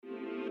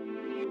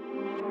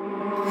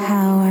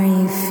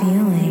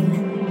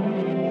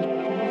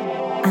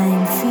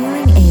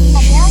Feeling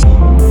Asian.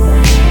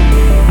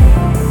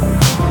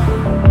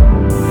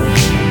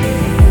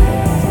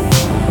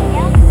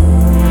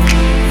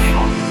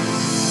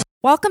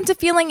 Welcome to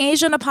Feeling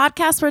Asian, a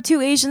podcast where two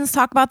Asians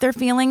talk about their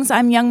feelings.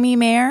 I'm Youngmi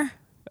Mayer.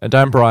 And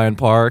I'm Brian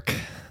Park.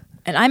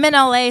 And I'm in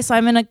LA, so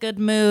I'm in a good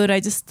mood.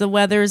 The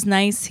weather's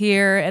nice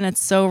here and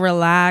it's so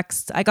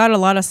relaxed. I got a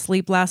lot of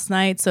sleep last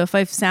night, so if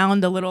I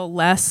sound a little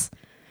less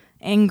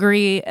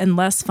angry and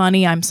less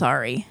funny, I'm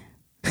sorry.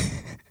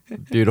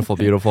 Beautiful,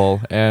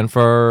 beautiful. And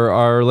for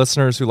our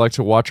listeners who like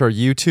to watch our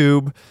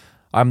YouTube,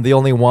 I'm the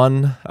only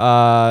one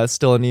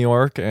still in New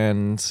York,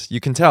 and you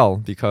can tell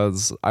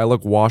because I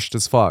look washed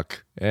as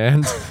fuck.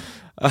 And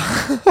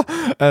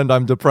and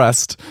I'm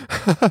depressed.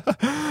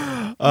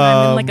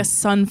 I'm in like a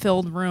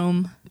sun-filled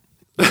room.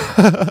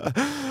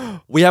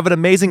 We have an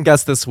amazing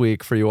guest this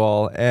week for you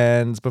all.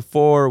 And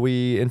before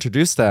we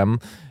introduce them,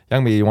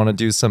 Youngmi, you want to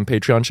do some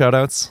Patreon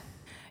shout-outs?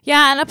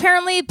 Yeah, and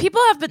apparently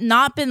people have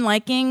not been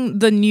liking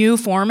the new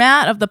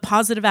format of the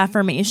positive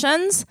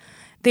affirmations.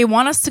 They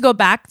want us to go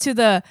back to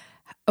the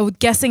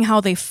guessing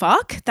how they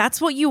fuck. That's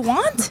what you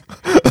want?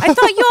 I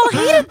thought you all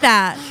hated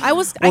that.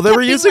 They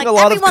were using a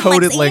lot of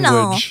coded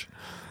language.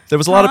 There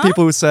was a lot of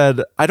people who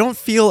said, I don't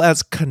feel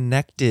as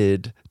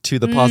connected to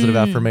the positive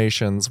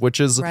affirmations,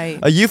 which is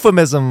a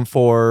euphemism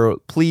for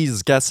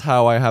please guess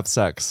how I have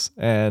sex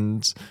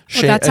and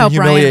that's and how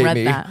humiliate Brian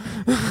me. read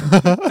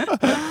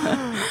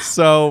that.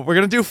 So we're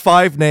gonna do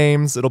 5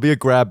 names. It'll be a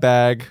grab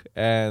bag,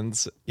 and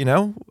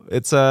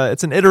it's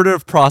an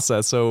iterative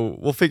process. So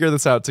we'll figure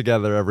this out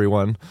together,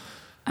 everyone.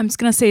 I'm just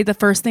gonna say the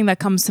first thing that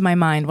comes to my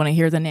mind when I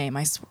hear the name.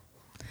 I swear.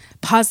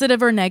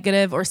 Positive or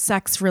negative or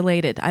sex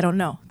related. I don't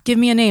know. Give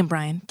me a name,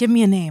 Brian. Give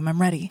me a name.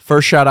 I'm ready.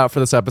 First shout out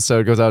for this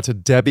episode goes out to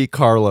Debbie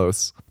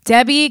Carlos.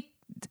 Debbie,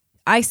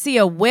 I see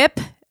a whip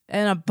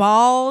and a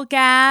ball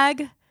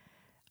gag.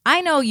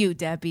 I know you,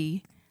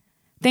 Debbie.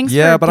 Thanks for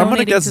Yeah, but I'm going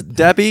to donating guess,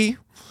 Debbie,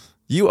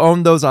 you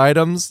own those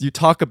items. You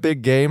talk a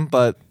big game,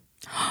 but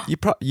you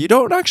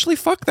don't actually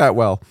fuck that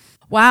well.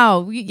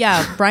 Wow.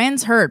 Yeah,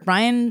 Brian's hurt.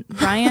 Brian,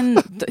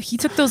 he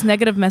took those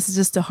negative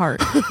messages to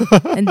heart.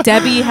 And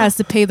Debbie has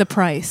to pay the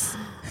price.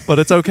 But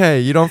it's okay.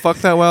 You don't fuck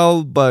that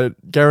well, but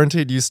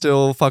guaranteed you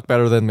still fuck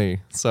better than me.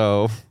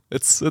 So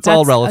it's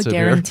all relative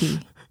here. That's a guarantee.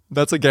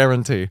 That's a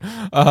guarantee.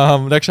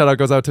 Next shout out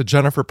goes out to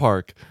Jennifer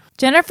Park.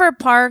 Jennifer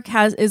Park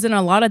is in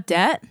a lot of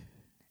debt,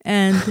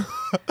 and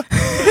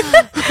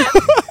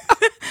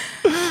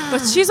but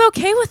she's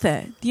okay with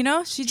it.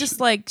 She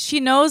just she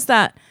knows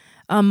that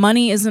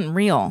money isn't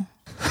real.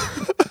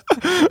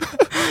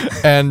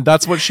 And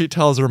that's what she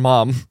tells her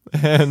mom.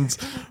 And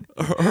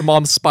her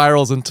mom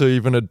spirals into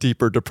even a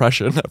deeper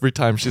depression every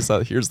time she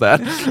hears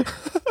that.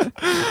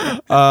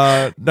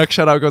 Next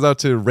shout out goes out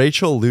to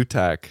Rachel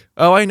Lutak.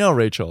 Oh, I know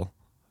Rachel.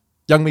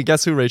 Youngmi,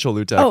 guess who Rachel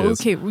Lutak is? Oh,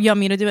 okay. You want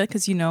me to do it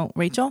because you know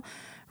Rachel?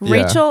 Yeah.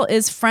 Rachel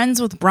is friends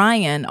with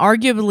Brian,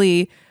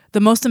 arguably the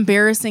most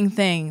embarrassing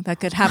thing that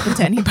could happen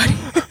to anybody.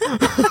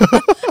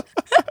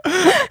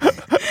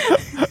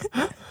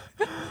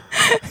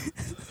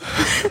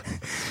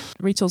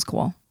 Rachel's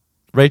cool.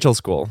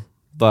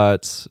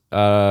 But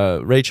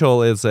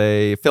Rachel is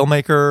a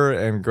filmmaker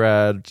and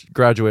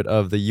graduate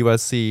of the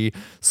USC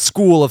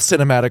School of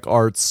Cinematic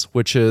Arts,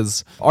 which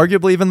is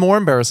arguably even more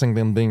embarrassing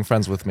than being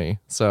friends with me.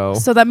 So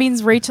that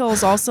means Rachel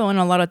is also in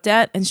a lot of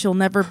debt, and she'll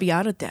never be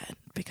out of debt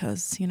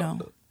because,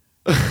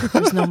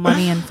 there's no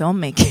money in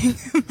filmmaking.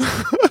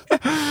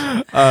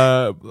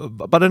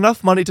 But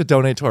enough money to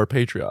donate to our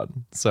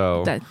Patreon.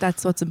 So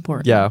that's what's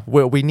important. Yeah,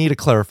 we need to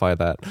clarify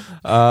that.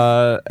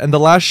 And the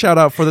last shout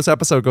out for this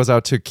episode goes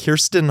out to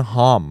Kirsten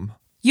Hom.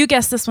 You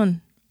guessed this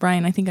one,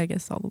 Brian. I think I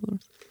guessed all of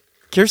those.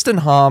 Kirsten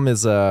Hom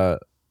that's a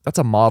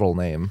model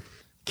name.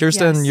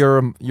 Kirsten,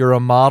 yes. you're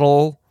a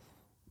model,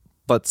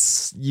 but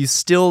you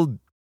still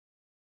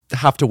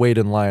have to wait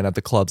in line at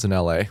the clubs in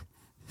LA.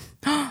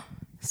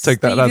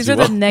 Take that. These are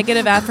the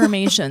negative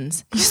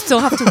affirmations. You still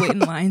have to wait in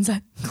lines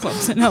at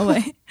clubs in LA.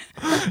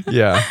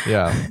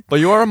 Yeah. But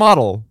you are a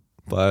model.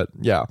 But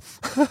yeah.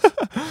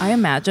 I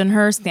imagine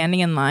her standing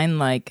in line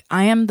like,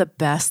 I am the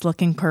best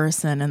looking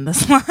person in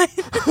this line.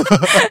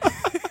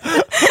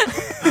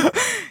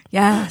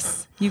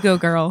 Yes. You go,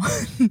 girl.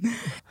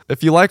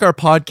 If you like our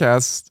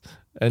podcast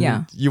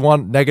and you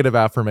want negative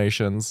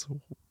affirmations,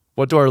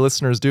 what do our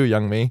listeners do,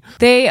 Youngmi?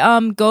 They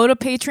go to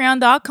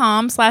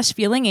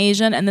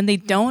patreon.com/feelingasian and then they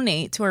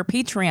donate to our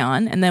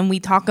Patreon, and then we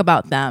talk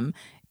about them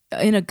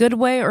in a good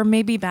way or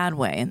maybe bad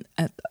way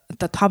at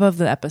the top of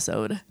the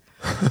episode.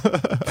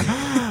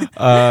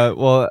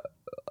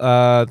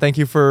 Thank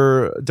you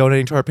for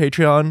donating to our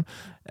Patreon,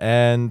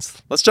 and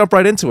let's jump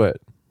right into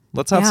it.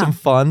 Let's have some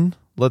fun.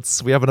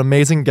 We have an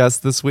amazing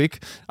guest this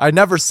week. I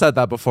never said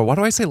that before. Why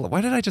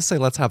did I just say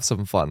let's have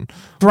some fun?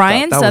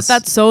 Brian said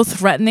that so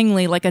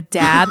threateningly, like a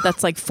dad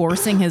that's like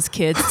forcing his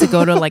kids to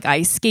go to like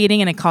ice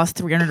skating and it costs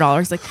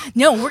 $300. Like,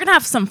 no, we're gonna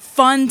have some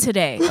fun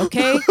today,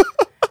 okay?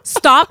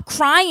 Stop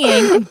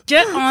crying and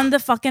get on the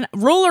fucking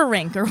roller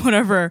rink or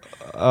whatever.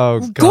 Oh,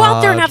 God. Go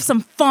out there and have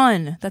some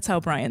fun. That's how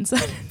Brian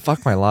said it.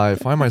 Fuck my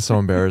life. Why am I so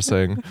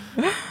embarrassing?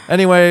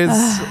 Anyways,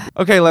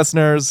 okay,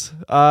 listeners.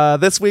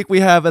 This week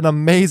we have an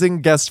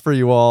amazing guest for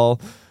you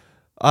all.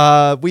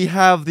 We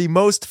have the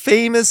most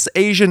famous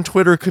Asian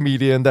Twitter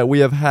comedian that we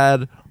have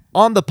had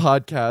on the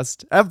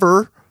podcast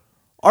ever.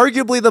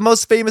 Arguably the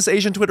most famous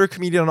Asian Twitter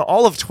comedian on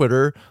all of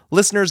Twitter.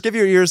 Listeners, give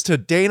your ears to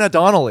Dana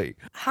Donnelly.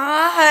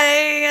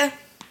 Hi.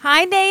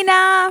 Hi,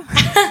 Dana.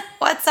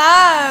 What's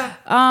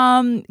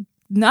up?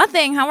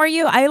 Nothing. How are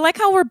you? I like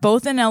how we're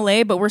both in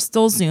LA, but we're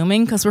still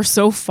Zooming because we're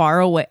so far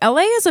away.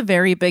 LA is a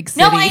very big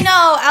city. No, I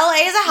know.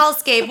 LA is a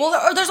hellscape.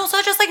 Well, there's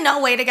also just like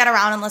no way to get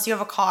around unless you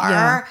have a car.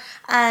 Yeah.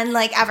 And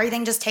like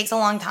everything just takes a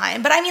long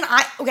time. But I mean,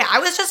 I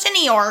was just in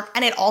New York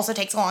and it also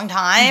takes a long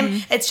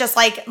time. It's just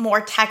like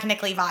more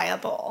technically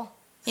viable.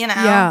 You know?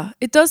 Yeah,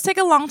 it does take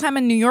a long time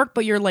in New York,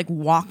 but you're like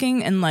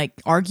walking and like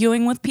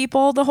arguing with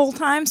people the whole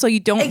time, so you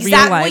don't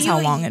realize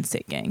how long it's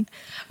taking.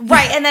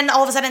 Right, and then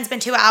all of a sudden it's been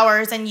 2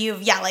 hours and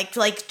you've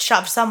like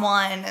shoved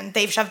someone and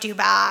they've shoved you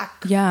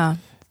back. Yeah.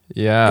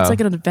 Yeah. It's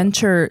like an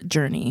adventure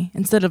journey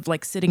instead of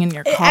like sitting in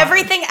your car.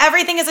 Everything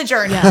is a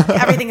journey. Yeah.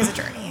 Everything is a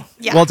journey.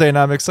 Yeah. Well, Dana,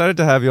 I'm excited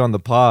to have you on the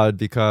pod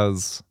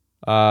because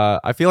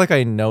I feel like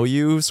I know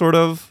you sort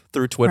of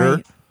through Twitter.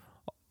 Right.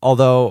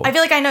 Although I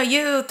feel like I know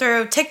you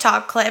through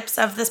TikTok clips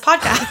of this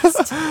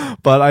podcast.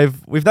 but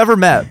we've never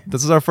met.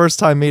 This is our first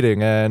time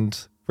meeting,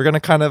 and we're gonna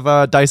kind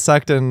of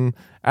dissect and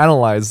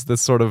analyze this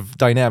sort of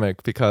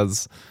dynamic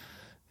because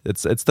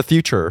it's the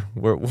future.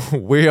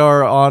 We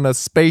are on a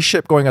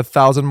spaceship going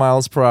 1,000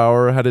 miles per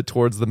hour headed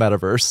towards the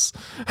metaverse.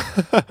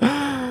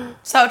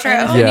 So true.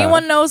 And if Yeah.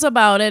 anyone knows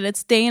about it,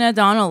 it's Dana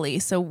Donnelly.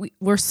 So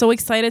we're so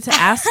excited to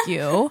ask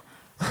you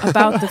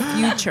about the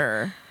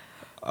future.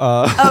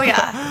 Oh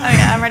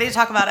yeah, I'm ready to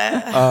talk about it.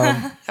 I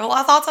have a lot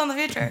of thoughts on the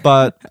future.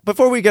 But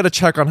before we get a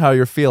check on how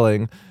you're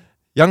feeling,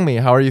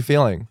 Youngmi, how are you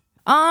feeling?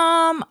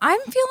 I'm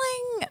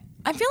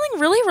feeling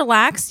really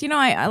relaxed. You know,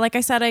 I like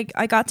I said,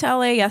 I got to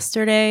LA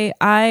yesterday.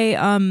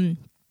 I'm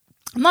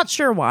not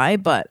sure why,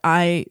 but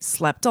I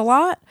slept a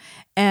lot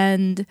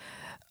and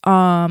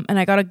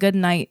I got a good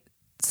night's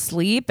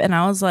sleep, and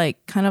I was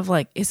like kind of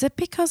like, is it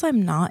because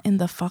I'm not in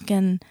the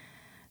fucking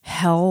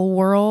hell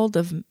world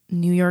of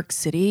New York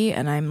City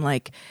and I'm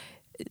like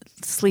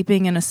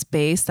sleeping in a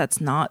space that's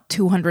not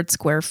 200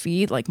 square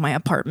feet like my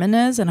apartment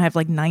is, and I have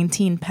like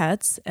 19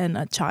 pets and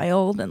a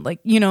child and like,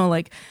 you know,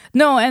 like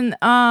no, and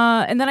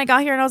then I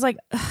got here and I was like,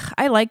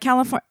 I like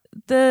California.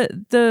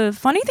 The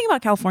funny thing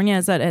about California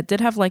is that it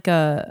did have like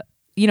a,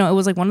 you know, it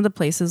was like one of the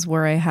places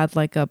where I had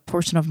like a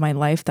portion of my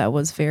life that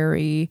was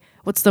very,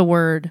 what's the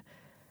word,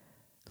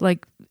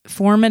 like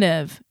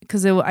formative,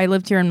 because I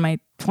lived here in my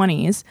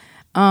 20s.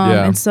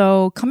 And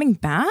so coming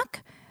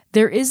back,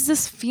 there is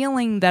this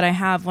feeling that I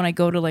have when I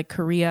go to like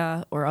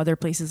Korea or other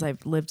places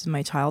I've lived in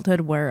my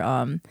childhood where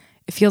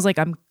it feels like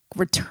I'm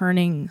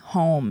returning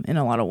home in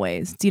a lot of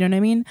ways. Do you know what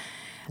I mean?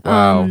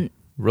 Wow.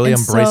 Really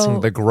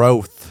embracing the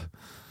growth.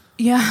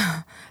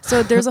 Yeah.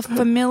 So there's a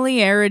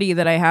familiarity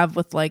that I have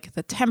with like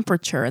the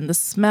temperature and the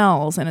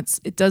smells, and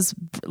it does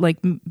like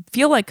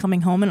feel like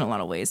coming home in a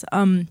lot of ways.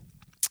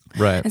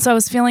 Right. And so I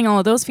was feeling all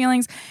of those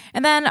feelings.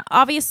 And then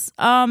I was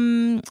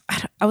going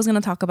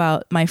to talk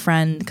about my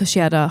friend because she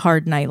had a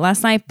hard night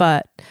last night,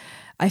 but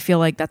I feel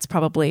like that's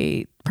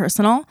probably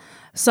personal.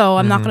 So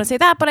I'm not going to say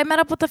that, but I met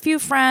up with a few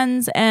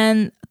friends,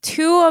 and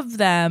two of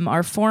them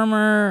are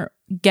former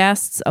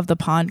guests of the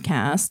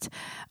podcast,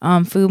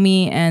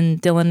 Fumi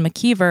and Dylan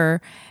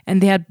McKeever,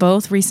 and they had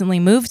both recently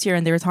moved here,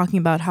 and they were talking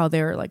about how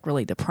they're like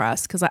really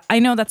depressed because I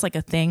know that's like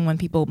a thing when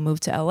people move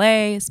to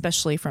LA,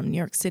 especially from New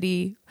York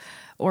City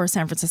or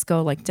San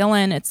Francisco, like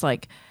Dylan. It's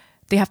like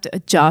they have to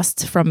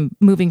adjust from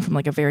moving from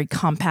like a very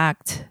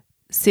compact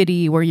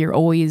city where you're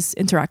always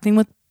interacting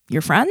with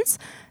your friends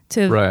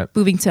to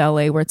moving to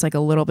LA where it's like a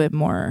little bit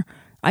more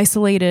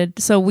isolated.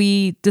 So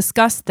we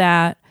discussed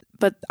that,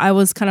 but I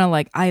was kind of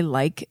like, I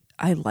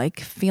like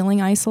feeling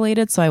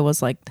isolated, so I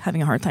was like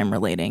having a hard time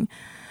relating.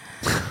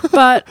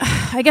 But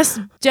I guess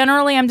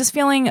generally I'm just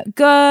feeling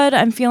good.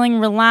 I'm feeling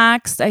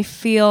relaxed. I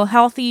feel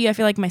healthy. I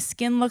feel like my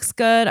skin looks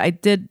good.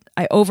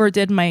 I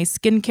overdid my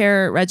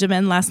skincare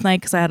regimen last night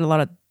because I had a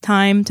lot of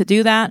time to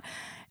do that.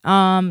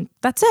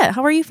 That's it.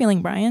 How are you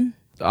feeling, Brian?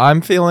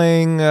 I'm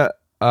feeling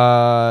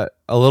a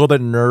little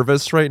bit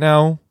nervous right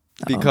now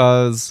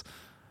because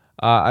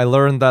I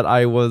learned that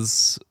I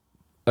was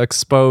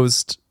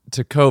exposed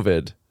to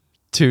COVID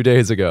 2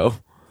 days ago.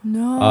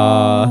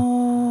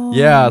 No.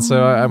 Yeah,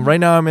 so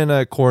right now I'm in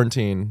a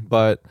quarantine,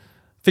 but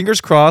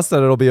fingers crossed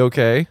that it'll be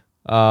okay.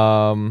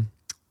 But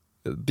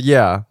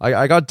yeah,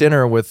 I got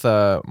dinner with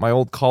my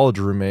old college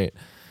roommate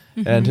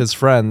and his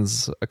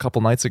friends a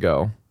couple nights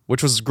ago,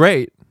 which was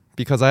great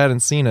because I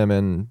hadn't seen him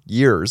in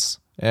years,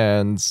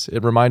 and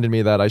it reminded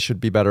me that I should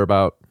be better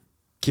about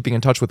keeping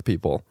in touch with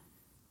people.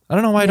 I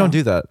don't know why I don't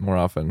do that more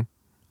often.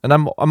 And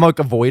I'm like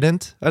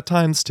avoidant at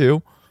times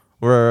too,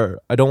 where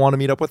I don't want to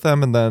meet up with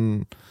them, and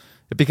then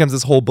it becomes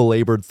this whole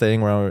belabored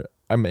thing where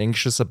I'm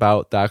anxious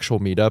about the actual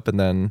meetup, and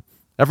then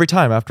every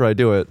time after I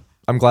do it,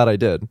 I'm glad I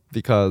did,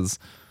 because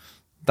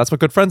that's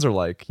what good friends are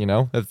like, you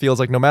know? It feels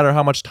like no matter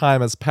how much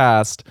time has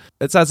passed,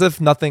 it's as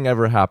if nothing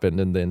ever happened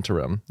in the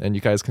interim, and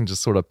you guys can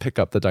just sort of pick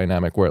up the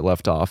dynamic where it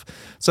left off.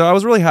 So I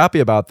was really happy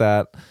about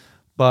that.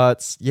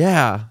 But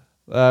yeah,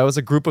 it was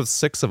a group of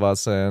 6 of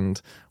us,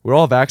 and we were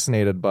all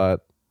vaccinated,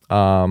 but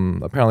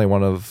apparently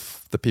one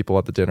of the people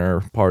at the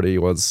dinner party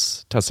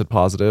was tested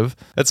positive.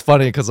 It's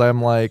funny because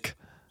I'm like,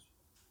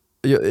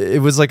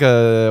 it was like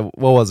what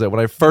was it? When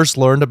I first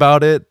learned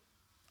about it,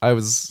 I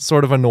was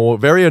sort of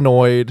very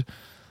annoyed,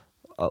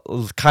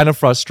 kind of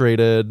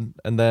frustrated,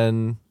 and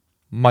then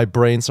my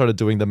brain started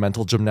doing the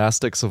mental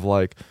gymnastics of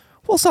like,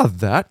 well, it's not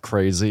that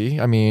crazy.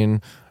 I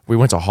mean, we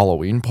went to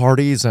Halloween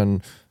parties,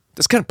 and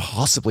this can't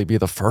possibly be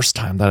the first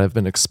time that I've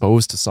been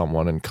exposed to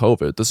someone in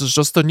COVID. This is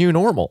just the new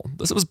normal.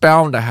 This was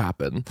bound to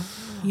happen.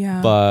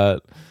 Yeah. But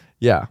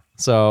yeah,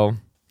 so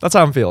that's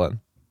how I'm feeling.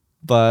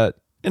 But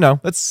you know,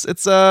 it's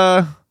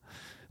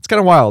kind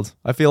of wild.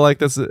 I feel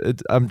like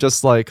I'm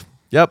just like,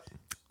 yep.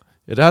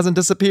 It hasn't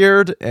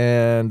disappeared,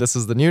 and this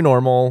is the new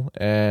normal,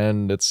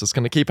 and it's just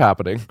going to keep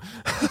happening.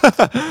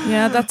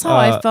 Yeah, that's how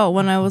I felt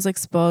when I was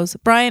exposed.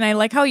 Brian, I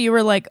like how you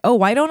were like, oh,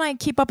 why don't I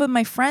keep up with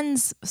my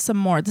friends some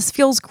more? This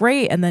feels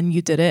great. And then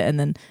you did it, and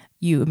then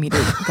you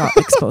immediately got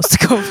exposed to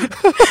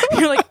COVID.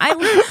 You're like,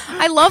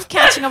 I love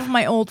catching up with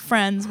my old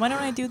friends. Why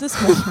don't I do this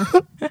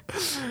more?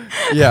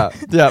 Yeah.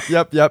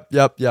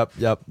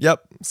 Yep.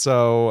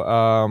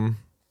 So,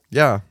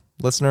 yeah.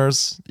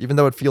 Listeners, even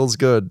though it feels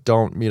good,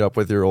 don't meet up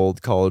with your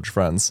old college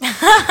friends.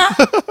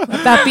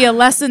 Let that be a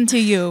lesson to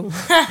you.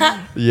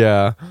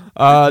 Yeah.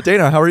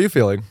 Dana, how are you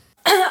feeling?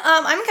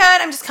 I'm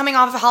good. I'm just coming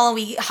off of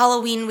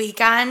Halloween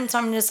weekend, so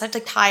I'm just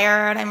like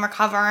tired. I'm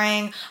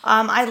recovering.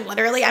 I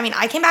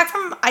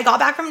got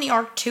back from New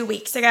York 2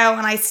 weeks ago,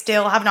 and I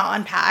still have not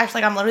unpacked.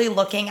 Like, I'm literally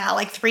looking at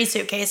like 3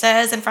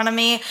 suitcases in front of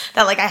me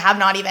that like I have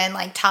not even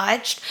like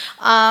touched.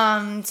 So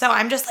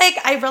I'm just like,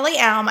 I really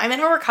am. I'm in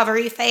a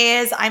recovery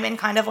phase. I'm in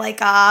kind of like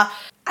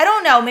I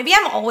don't know, maybe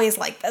I'm always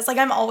like this. Like,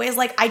 I'm always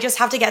like, I just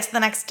have to get to the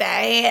next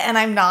day, and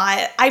I'm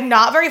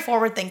not very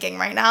forward thinking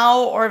right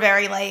now, or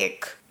very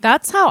like,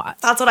 that's what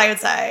I would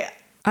say.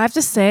 I have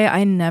to say,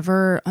 I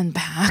never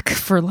unpack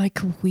for like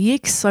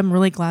weeks. So I'm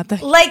really glad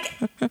that like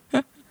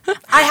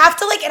I have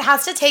to like, it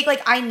has to take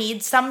like, I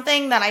need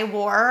something that I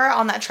wore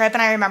on that trip,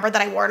 and I remember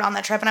that I wore it on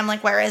that trip, and I'm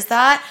like, where is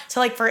that?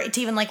 So like, for it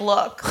to even like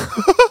look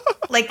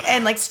like,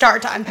 and like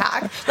start to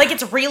unpack, like,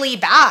 it's really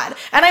bad.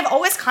 And I've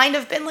always kind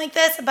of been like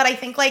this, but I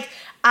think like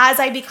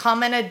as I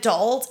become an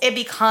adult, it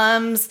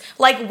becomes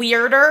like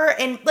weirder,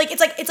 and like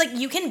it's like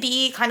you can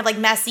be kind of like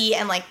messy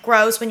and like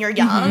gross when you're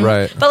young,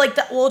 right? But like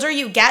the older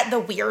you get, the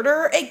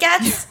weirder it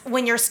gets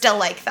when you're still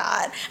like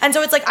that. And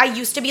so it's like I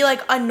used to be like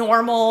a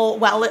normal,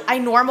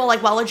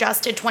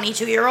 well-adjusted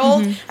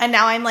 22-year-old, and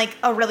now I'm like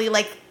a really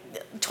like a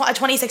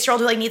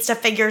 26-year-old who like needs to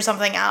figure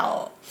something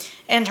out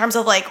in terms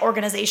of like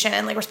organization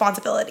and like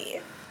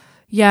responsibility.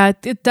 Yeah,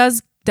 it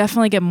does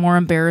definitely get more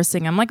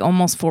embarrassing. I'm like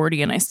almost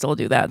 40 and I still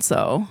do that,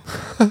 so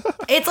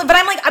it's but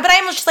I'm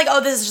just like, oh,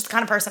 this is just the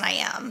kind of person I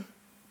am.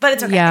 But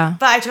it's okay. Yeah.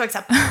 But I have to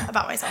accept that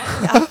about myself.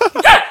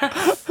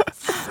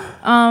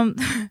 Yeah.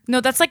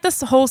 No, that's like this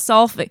whole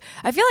self.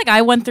 I feel like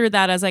I went through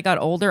that as I got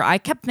older. I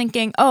kept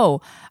thinking, oh,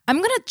 I'm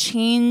going to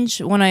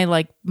change when I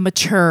like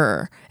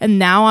mature. And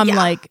now I'm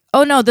like,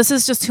 oh no, this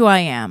is just who I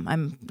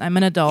am. I'm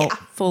an adult,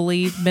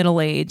 fully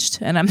middle-aged,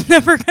 and I'm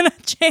never going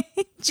to change.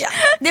 Yeah.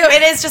 No,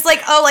 it is just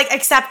like, oh, like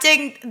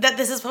accepting that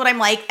this is what I'm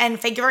like, and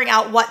figuring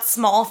out what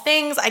small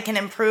things I can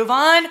improve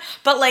on,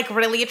 but like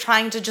really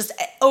trying to just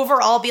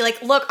overall be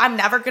like, look, I'm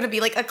never going to be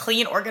like a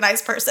clean,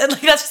 organized person.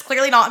 Like, that's just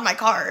clearly not in my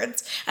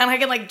cards. And I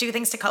can like do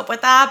things to cope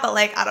with that, but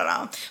like, I don't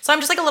know. So I'm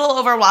just like a little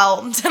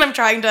overwhelmed, and I'm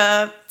trying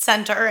to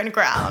center and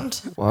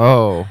ground.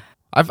 Whoa.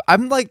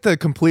 I'm like the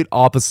complete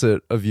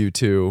opposite of you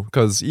two,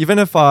 because even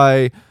if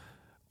I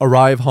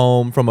arrive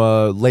home from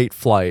a late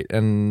flight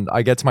and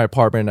I get to my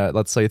apartment at,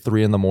 let's say,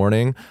 3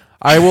 a.m,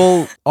 I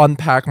will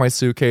unpack my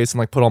suitcase and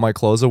like put all my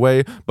clothes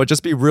away, but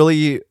just be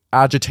really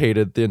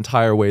agitated the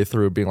entire way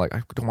through, being like,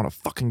 I don't want to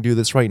fucking do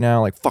this right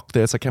now. Like, fuck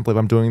this. I can't believe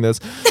I'm doing this.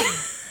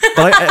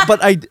 but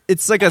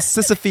it's like a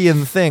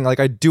Sisyphean thing. Like,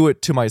 I do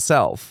it to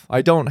myself.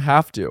 I don't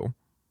have to.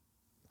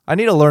 I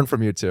need to learn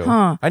from you two.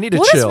 I need to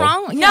chill. What is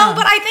wrong? No,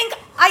 but I think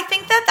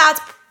that's,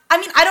 I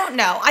mean, I don't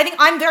know. I think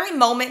I'm very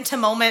moment to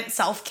moment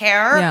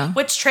self-care,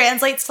 which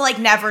translates to like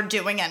never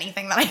doing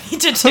anything that I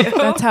need to do.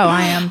 That's how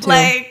I am too.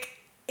 Like,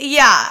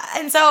 yeah.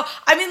 And so,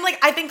 I mean, like,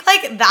 I think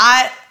like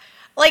that,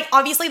 like,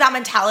 obviously that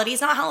mentality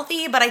is not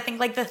healthy, but I think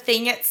like the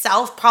thing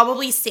itself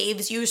probably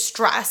saves you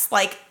stress,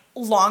 like,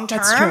 long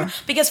term.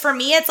 Because for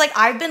me, it's like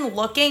I've been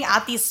looking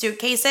at these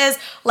suitcases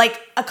like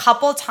a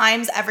couple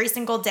times every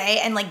single day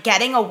and like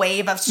getting a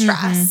wave of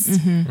stress.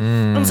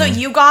 And so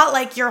you got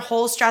like your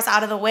whole stress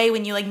out of the way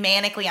when you like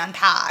manically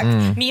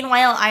unpacked.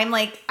 Meanwhile,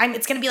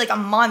 it's gonna be like a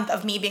month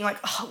of me being like,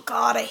 oh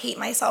God, I hate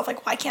myself.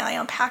 Like, why can't I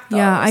unpack those?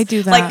 Yeah, I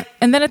do that. Like,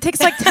 and then it takes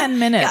like 10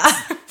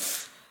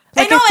 minutes.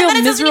 Like know, I feel and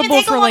then it doesn't even miserable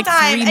take a for long like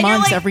time, 3 and you're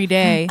months like, every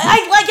day.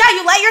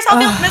 You let yourself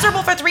feel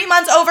miserable for 3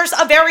 months over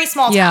a very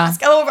small Yeah.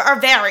 task, over a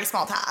very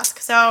small task.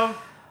 So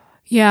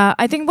Yeah,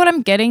 I think what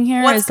I'm getting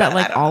here What's is that good?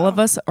 like I don't all know. of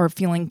us are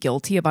feeling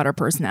guilty about our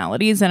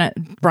personalities, and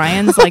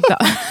Brian's like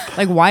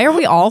like why are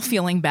we all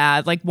feeling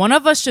bad? Like one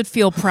of us should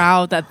feel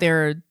proud that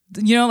they're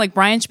like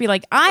Brian should be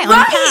like I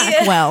unpack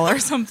Right. well or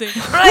something.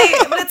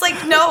 right, but it's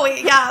like no,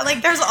 yeah,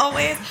 like there's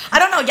always I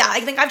don't know, yeah. I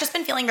think I've just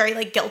been feeling very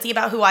like guilty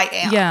about who I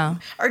am. Yeah.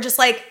 or just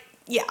like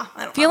yeah,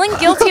 I don't know. Feeling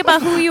guilty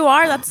about who you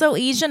are, that's so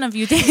Asian of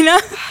you, Dana.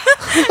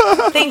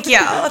 Thank you.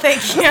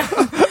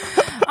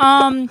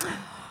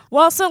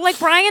 Well, so like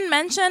Brian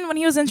mentioned when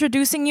he was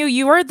introducing you,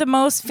 you are the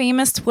most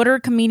famous Twitter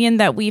comedian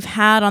that we've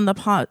had on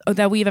the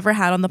that we've ever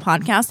had on the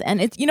podcast,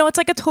 and it's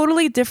like a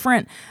totally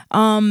different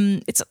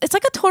it's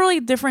like a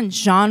totally different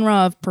genre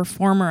of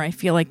performer. I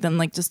feel like than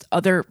like just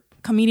other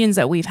comedians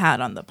that we've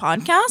had on the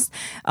podcast.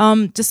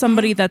 Just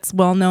somebody that's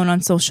well known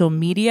on social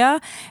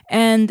media,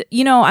 and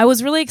I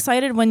was really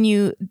excited when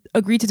you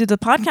agreed to do the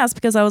podcast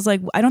because I was like,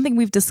 I don't think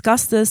we've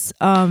discussed this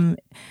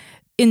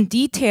in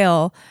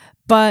detail.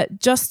 But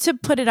just to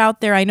put it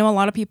out there, I know a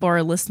lot of people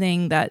are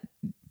listening that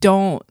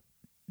don't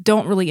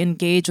really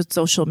engage with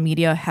social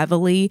media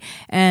heavily,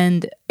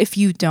 and if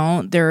you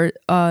don't, there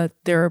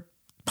are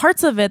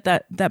parts of it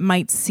that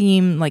might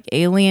seem like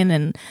alien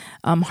and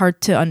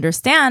hard to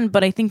understand.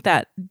 But I think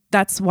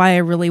that's why I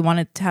really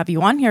wanted to have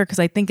you on here, because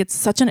I think it's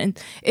such an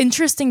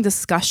interesting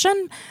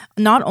discussion,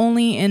 not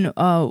only in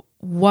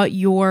what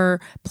your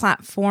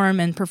platform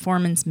and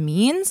performance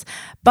means,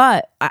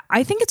 but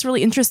I think it's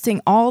really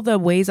interesting all the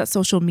ways that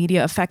social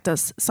media affect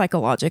us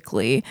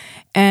psychologically.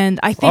 And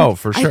I think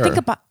for sure.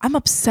 I'm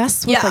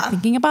obsessed with like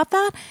thinking about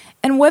that.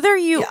 And whether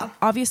you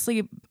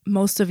obviously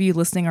most of you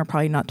listening are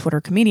probably not Twitter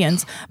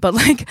comedians, but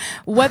like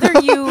whether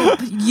you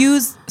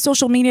use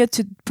social media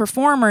to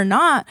perform or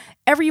not,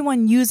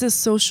 everyone uses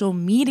social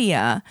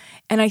media.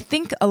 And I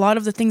think a lot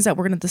of the things that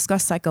we're going to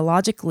discuss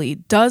psychologically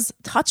does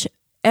touch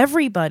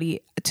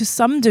everybody to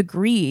some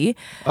degree.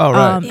 Oh,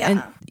 right.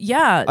 And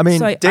yeah. I mean,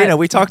 so Dana,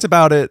 we talked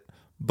about it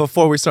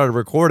before we started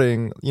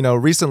recording.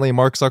 Recently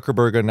Mark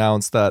Zuckerberg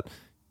announced that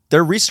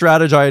they're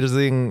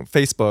re-strategizing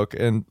Facebook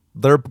and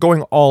they're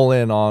going all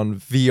in on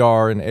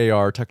VR and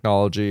AR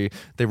technology.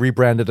 They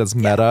rebranded as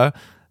Meta.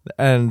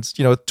 And,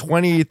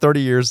 20,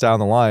 30 years down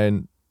the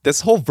line, this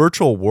whole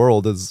virtual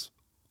world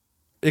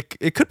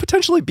it could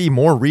potentially be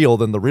more real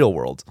than the real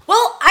world.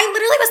 Well, I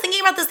literally was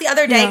thinking about this the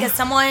other day because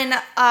someone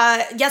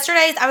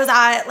yesterday I was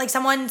at like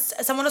someone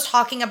was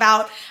talking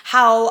about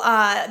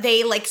how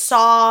they like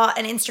saw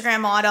an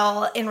Instagram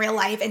model in real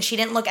life and she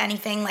didn't look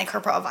anything like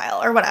her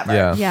profile or whatever.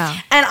 Yeah.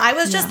 And I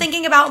was just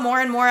thinking about more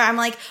and more. I'm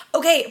like,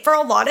 okay, for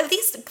a lot of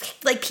these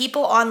like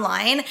people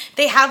online,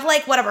 they have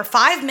like whatever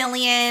 5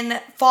 million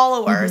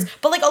followers,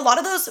 but like a lot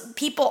of those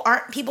people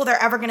aren't people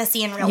they're ever gonna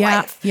see in real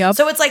life. Yep.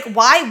 So it's like,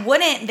 why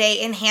wouldn't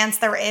they enhance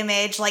their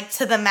image like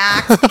to the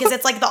max? Because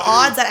it's like the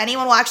odds that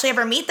anyone will actually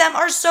ever meet them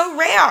are so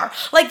rare.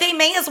 Like they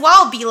may as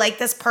well be like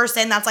this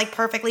person that's like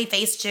perfectly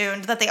face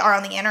tuned that they are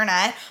on the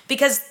internet,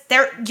 because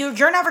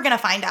you're never gonna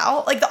find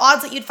out. Like the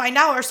odds that you'd find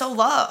out are so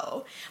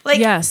low. Like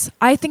yes,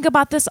 I think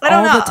about this all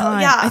don't know. the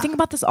time. Yeah. I think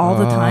about this all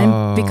the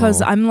time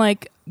because I'm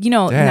like,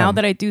 now Damn.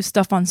 that I do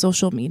stuff on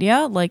social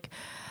media, like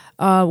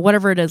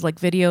whatever it is, like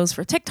videos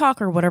for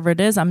TikTok or whatever it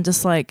is, I'm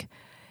just like,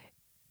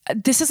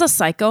 this is a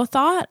psycho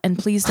thought, and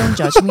please don't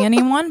judge me,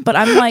 anyone. But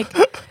I'm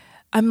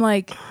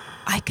like,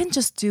 I can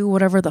just do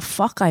whatever the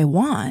fuck I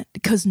want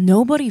because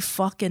nobody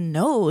fucking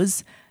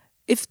knows.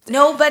 If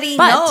nobody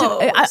but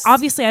knows.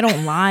 Obviously, I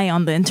don't lie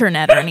on the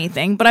internet or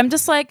anything, but I'm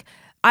just like,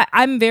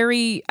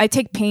 I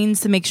take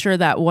pains to make sure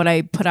that what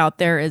I put out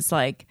there is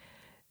like,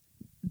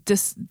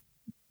 this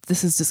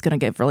is just gonna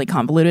get really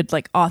convoluted,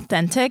 like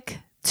authentic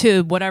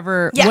to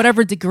whatever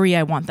degree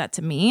I want that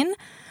to mean.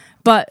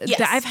 But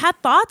I've had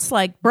thoughts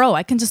like, bro,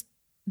 I can just,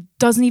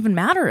 doesn't even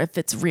matter if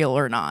it's real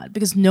or not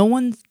because no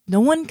one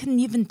can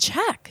even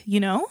check,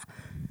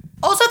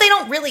 Also, they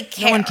don't really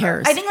care. No one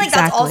cares. I think like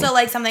Exactly. that's also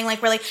like something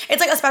like really, it's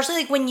like especially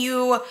like when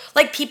you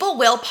like people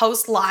will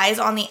post lies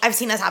on I've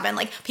seen this happen.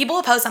 Like people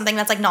will post something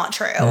that's like not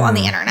true on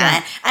the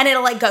internet and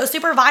it'll like go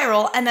super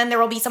viral, and then there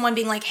will be someone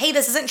being like, hey,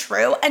 this isn't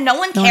true, and no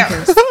one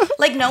cares.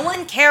 Like no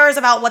one cares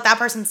about what that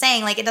person's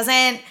saying. Like it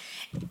doesn't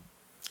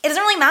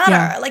really matter.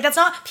 Yeah. Like that's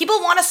not, people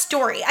want a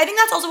story. I think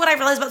that's also what I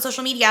realized about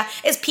social media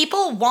is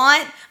people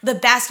want the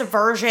best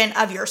version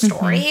of your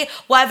story,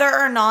 whether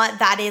or not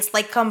that is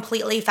like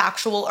completely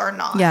factual or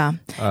not. Yeah.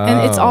 And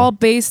it's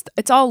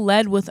all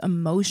led with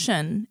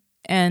emotion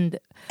and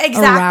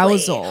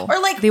arousal.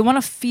 Or like they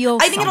want to feel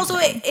I think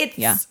something.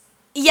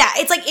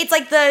 it's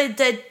like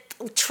the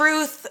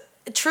truth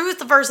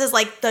versus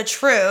like the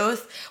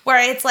truth, where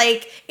it's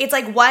like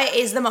what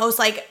is the most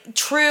like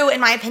true,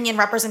 in my opinion,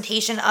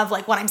 representation of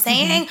like what I'm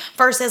saying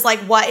versus like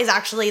what is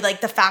actually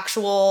like the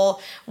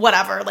factual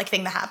whatever like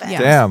thing that happened.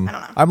 Damn. I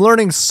don't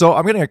know.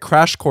 I'm getting a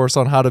crash course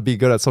on how to be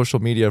good at social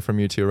media from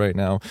you two right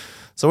now.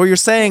 So what you're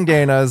saying,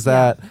 Dana, is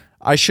that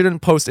I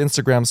shouldn't post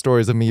Instagram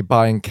stories of me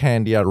buying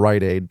candy at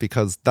Rite Aid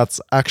because that's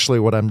actually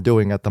what I'm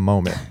doing at the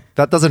moment.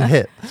 that doesn't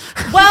hit.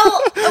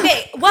 Well,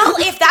 okay. Well,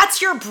 if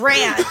that's your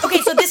brand.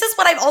 Okay, so this is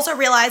what I've also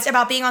realized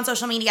about being on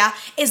social media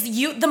is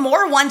the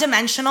more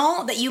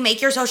one-dimensional that you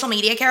make your social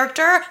media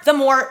character, the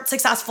more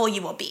successful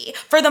you will be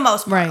for the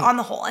most part on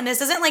the whole. And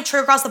this isn't like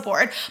true across the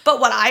board, but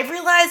what I've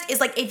realized is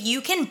like if you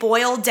can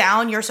boil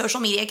down your social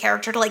media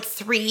character to like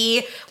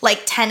 3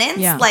 like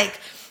tenets, like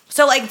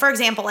so like for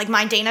example, like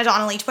my Dana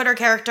Donnelly Twitter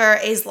character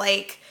is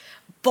like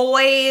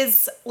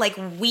boys, like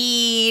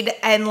weed,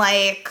 and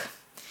like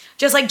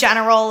just like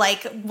general,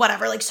 like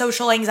whatever, like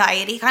social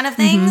anxiety kind of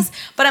things.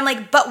 But I'm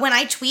like, but when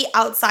I tweet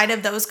outside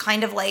of those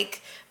kind of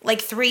like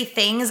 3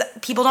 things,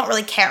 people don't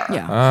really care.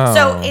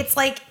 So it's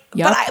like,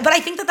 but I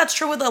think that that's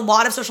true with a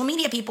lot of social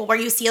media people where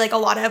you see like a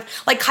lot of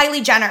like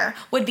Kylie Jenner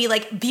would be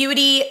like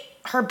beauty,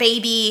 her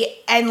baby,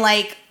 and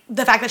like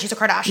the fact that she's a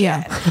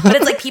Kardashian. But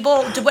it's like people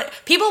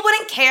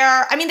wouldn't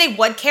care. I mean, they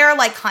would care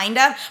like kind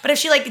of, but if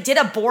she like did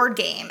a board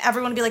game,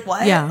 everyone would be like,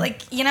 what?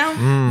 Like, you know?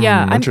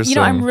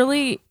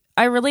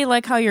 I really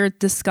like how you're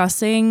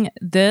discussing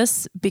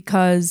this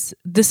because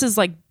this is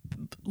like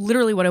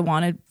literally what I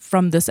wanted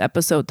from this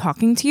episode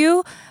talking to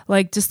you.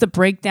 Like just the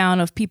breakdown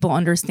of people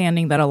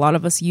understanding that a lot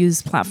of us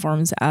use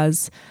platforms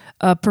as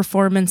a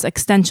performance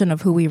extension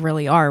of who we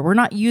really are. We're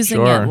not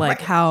using it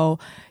like how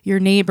your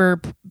neighbor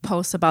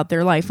posts about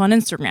their life on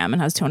Instagram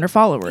and has 200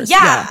 followers.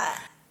 Yeah.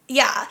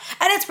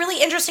 And it's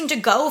really interesting to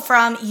go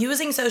from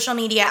using social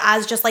media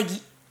as just like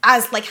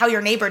how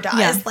your neighbor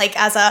does, like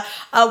as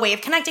a way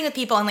of connecting with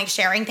people and like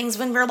sharing things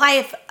in your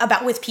life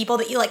with people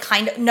that you like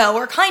kind of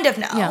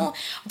know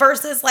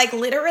versus like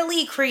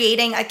literally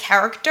creating a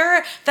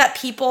character that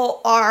people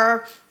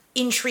are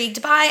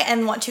intrigued by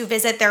and want to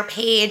visit their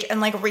page and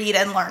like read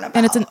and learn about.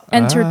 And it's an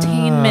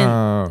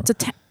entertainment.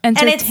 It's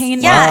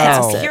entertainment.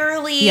 It's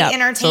purely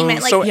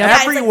entertainment. So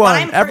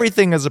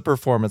everything is a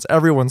performance.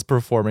 Everyone's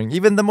performing.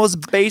 Even the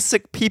most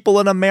basic people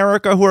in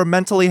America who are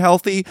mentally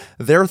healthy,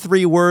 their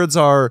 3 words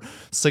are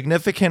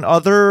significant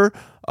other,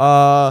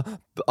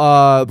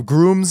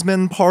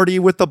 groomsmen party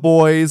with the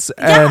boys,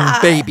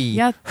 and baby.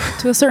 Yeah,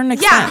 to a certain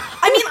extent. Yeah,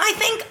 I mean,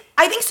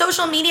 I think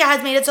social media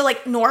has made it so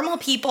like normal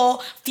people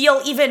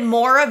feel even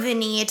more of the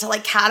need to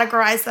like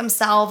categorize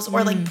themselves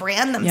or like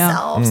brand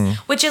themselves,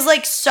 which is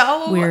like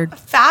so weird,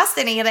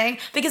 fascinating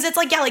because it's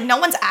like, like no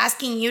one's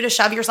asking you to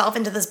shove yourself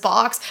into this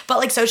box, but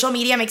like social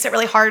media makes it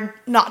really hard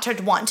not to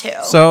want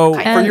to. So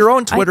for your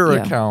own Twitter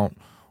account,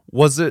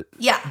 was it,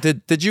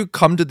 did you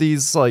come to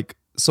these like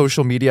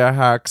social media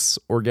hacks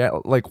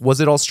like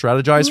was it all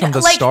strategized from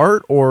the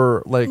start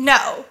or like?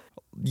 No.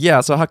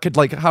 Yeah, so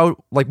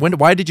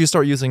why did you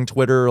start using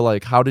Twitter?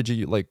 Like, how did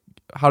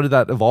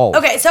that evolve?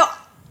 Okay, so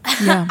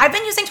I've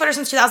been using Twitter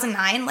since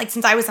 2009, like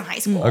since I was in high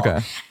school. Okay.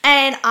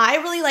 And I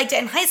really liked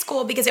it in high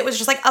school because it was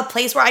just like a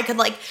place where I could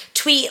like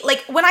tweet.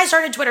 Like when I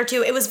started Twitter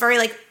too, it was very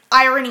like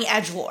irony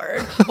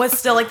edgelord was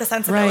still like the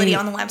sensibility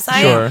on the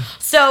website. Sure.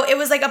 So it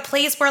was like a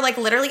place where like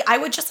literally I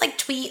would just like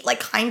tweet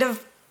like kind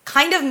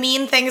of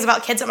mean things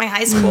about kids at my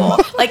high school,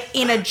 like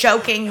in a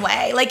joking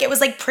way. Like it was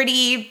like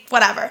pretty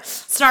whatever,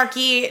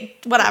 snarky,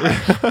 whatever.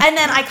 And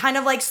then I kind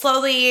of like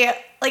slowly,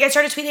 like I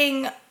started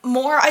tweeting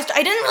more. I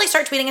didn't really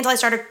start tweeting until I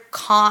started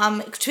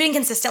tweeting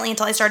consistently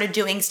until I started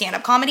doing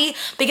stand-up comedy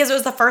because it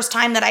was the first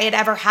time that I had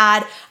ever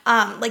had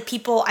like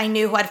people I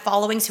knew who had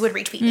followings who would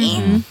retweet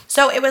me.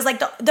 So it was like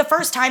the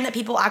first time that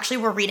people actually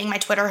were reading my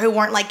Twitter who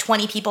weren't like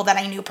 20 people that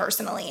I knew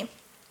personally.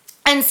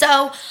 And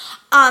so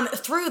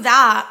through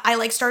that, I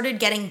like started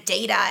getting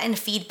data and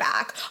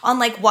feedback on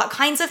like what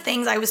kinds of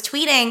things I was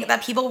tweeting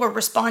that people were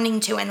responding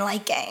to and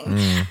liking.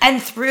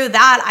 And through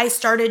that, I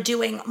started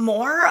doing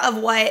more of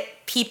what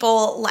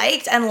people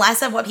liked and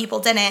less of what people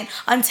didn't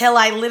until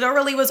I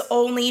literally was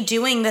only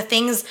doing the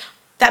things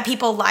that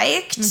people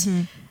liked,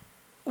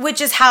 which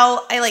is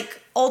how I like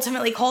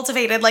ultimately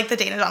cultivated like the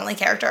Dana Donnelly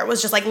character. It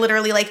was just like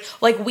literally like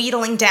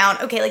wheedling down,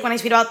 okay, like when I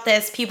tweet about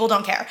this, people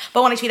don't care.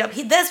 But when I tweet about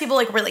this, people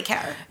like really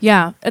care.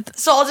 Yeah.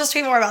 So I'll just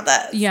tweet more about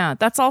this. Yeah.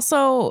 That's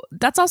also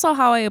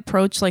how I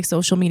approach like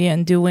social media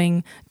and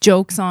doing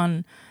jokes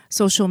on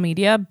social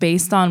media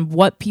based on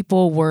what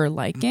people were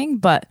liking.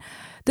 But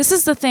this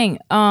is the thing.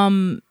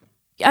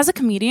 As a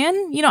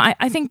comedian, you know,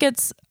 I think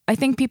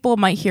people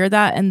might hear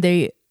that and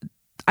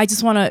I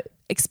just want to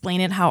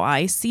explain it how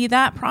I see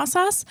that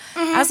process.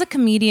 As a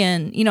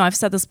comedian, you know, I've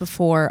said this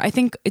before, I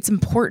think it's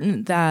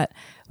important that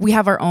we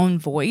have our own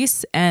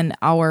voice and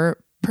our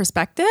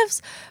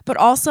perspectives, but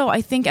also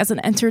I think as an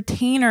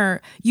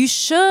entertainer, you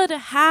should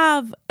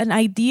have an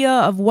idea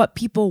of what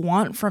people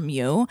want from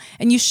you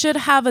and you should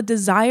have a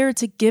desire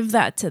to give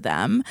that to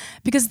them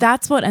because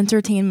that's what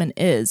entertainment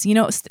is. You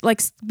know,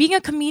 like being a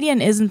comedian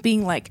isn't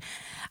being like,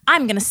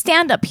 I'm going to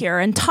stand up here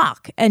and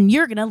talk and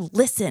you're going to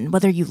listen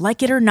whether you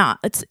like it or not.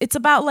 It's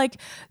about like,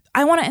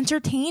 I want to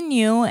entertain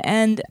you.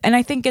 And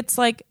I think it's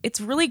like,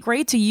 it's really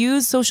great to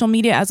use social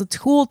media as a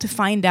tool to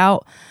find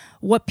out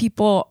what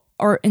people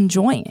are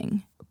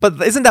enjoying.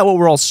 But isn't that what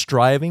we're all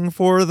striving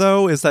for,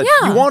 though? Is that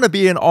you want to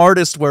be an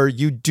artist where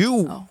you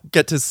do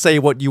get to say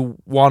what you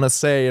want to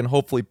say and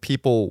hopefully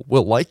people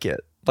will like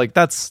it. Like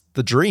that's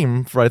the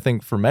dream I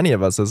think for many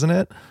of us, isn't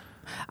it?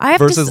 I have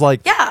versus to,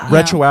 like Yeah.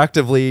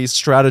 retroactively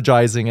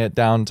strategizing it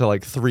down to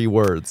like 3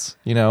 words,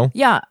 you know?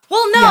 yeah.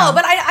 Well, no, Yeah.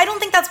 but I don't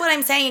think that's what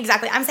I'm saying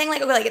exactly. I'm saying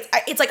like, okay, like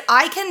it's like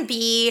I can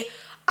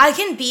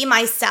be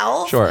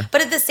myself, Sure. but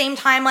at the same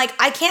time, like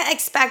I can't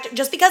expect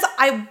just because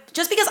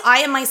I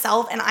am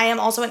myself and I am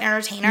also an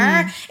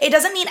entertainer, it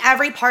doesn't mean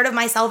every part of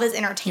myself is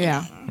entertaining.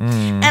 Yeah.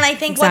 And I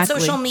think what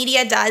Exactly. social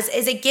media does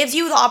is it gives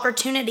you the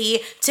opportunity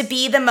to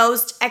be the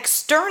most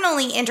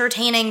externally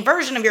entertaining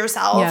version of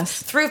yourself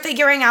Yes. through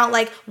figuring out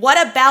like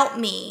what about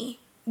me,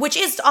 which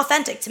is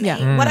authentic to me.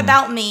 Yeah. What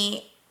about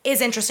me is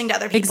interesting to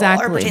other people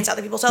Exactly. or pertains to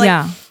other people. So like,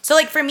 Yeah. so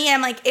like for me,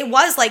 I'm like, it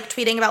was like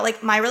tweeting about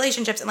like my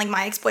relationships and like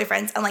my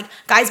ex-boyfriends and like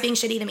guys being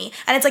shitty to me.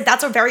 And it's like,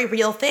 that's a very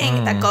real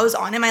thing that goes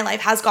on in my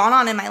life, has gone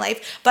on in my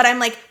life. But I'm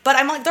like,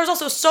 there's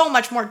also so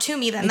much more to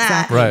me than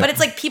Exactly. that. Right. But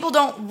it's like, people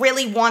don't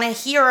really want to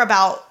hear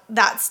about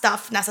that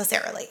stuff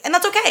necessarily. And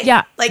that's okay.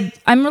 Yeah. Like,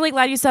 I'm really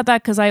glad you said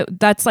that because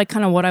that's like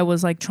kind of what I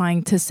was like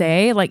trying to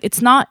say. Like it's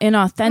not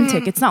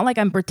inauthentic. It's not like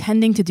I'm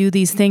pretending to do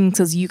these things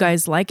because you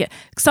guys like it.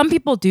 Some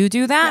people do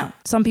that. No.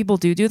 Some people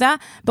do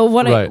that. But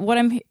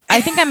Right. I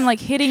think I'm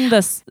like hitting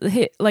this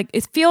like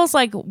it feels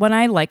like when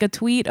I like a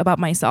tweet about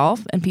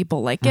myself and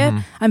people like it,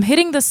 I'm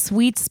hitting the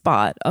sweet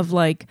spot of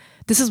like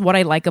this is what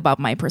I like about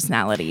my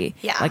personality.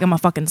 Yeah. Like I'm a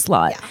fucking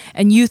slut. Yeah.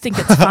 And you think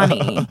it's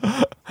funny.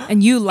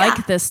 And you like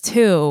Yeah. this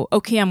too.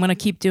 Okay, I'm going to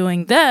keep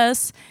doing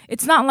this.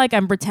 It's not like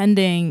I'm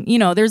pretending,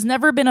 there's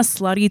never been a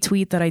slutty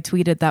tweet that I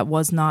tweeted that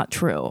was not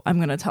true. I'm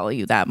going to tell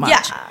you that much.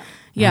 yeah.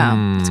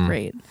 Yeah, it's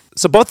great.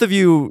 So both of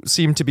you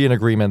seem to be in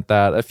agreement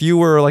that if you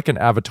were like an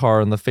avatar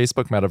in the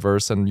Facebook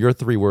metaverse and your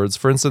 3 words,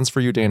 for instance, for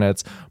you, Dana,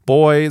 it's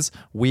boys,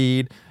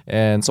 weed,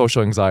 and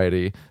social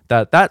anxiety,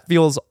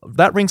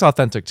 that rings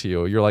authentic to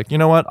you. You're like, you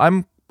know what?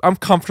 I'm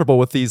comfortable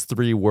with these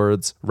 3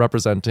 words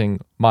representing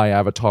my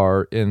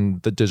avatar in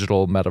the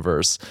digital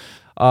metaverse.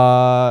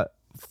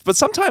 But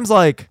sometimes,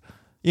 like,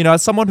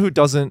 as someone who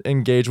doesn't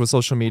engage with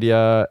social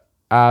media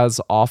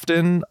as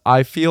often,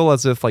 I feel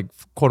as if like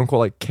quote unquote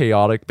like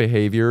chaotic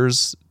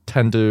behaviors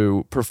tend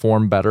to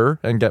perform better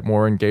and get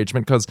more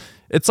engagement because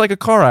it's like a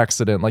car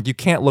accident. Like you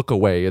can't look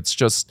away. It's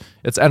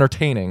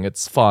entertaining.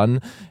 It's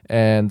fun.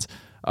 And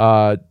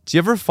do you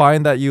ever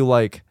find that you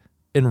like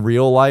in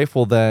real life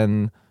will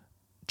then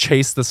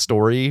chase the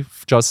story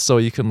just so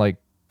you can like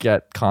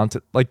get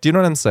content? Like, do you know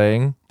what I'm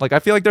saying? Like, I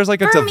feel like there's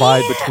like a For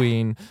divide me-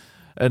 between,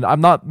 and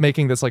I'm not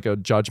making this like a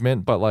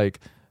judgment, but like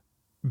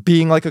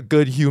being like a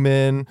good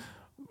human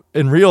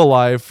in real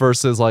life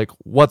versus like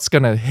what's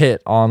gonna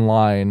hit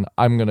online,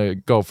 I'm gonna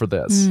go for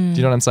this. Do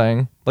you know what I'm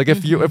saying? Like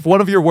if one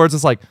of your words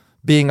is like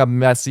being a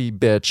messy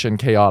bitch and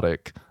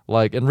chaotic,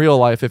 like in real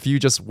life, if you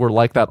just were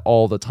like that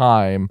all the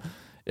time,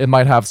 it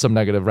might have some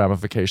negative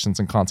ramifications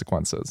and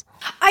consequences.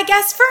 I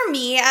guess for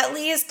me, at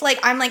least, like,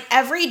 I'm like,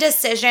 every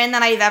decision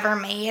that I've ever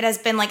made has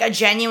been like a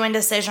genuine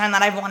decision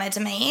that I've wanted to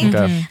make.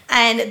 Okay.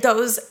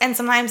 And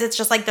sometimes it's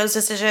just like those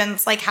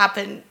decisions like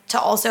happen to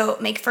also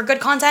make for good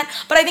content.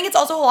 But I think it's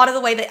also a lot of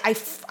the way that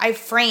I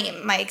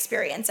frame my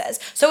experiences.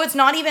 So it's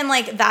not even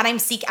like that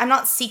I'm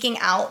not seeking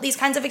out these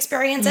kinds of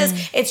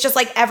experiences. It's just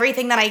like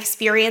everything that I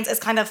experience is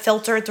kind of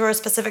filtered through a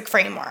specific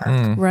framework.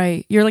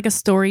 Right. You're like a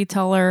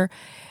storyteller.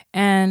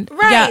 And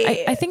Right.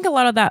 yeah, I think a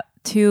lot of that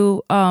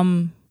too.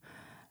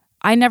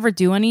 I never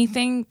do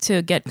anything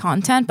to get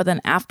content, but then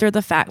after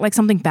the fact, like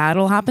something bad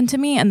will happen to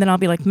me, and then I'll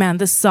be like, "Man,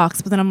 this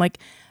sucks." But then I'm like,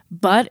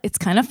 "But it's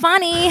kind of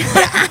funny."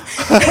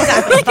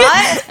 Exactly. But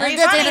it's pretty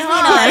funny,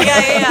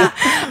 huh?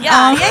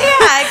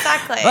 Yeah,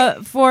 exactly.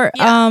 But for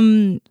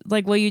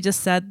like what you just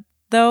said,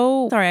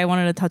 though, sorry, I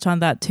wanted to touch on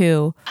that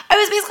too. I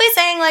was basically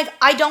saying, like,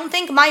 I don't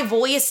think my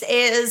voice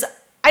is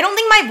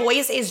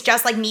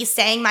just like me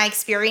saying my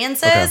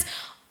experiences. Okay.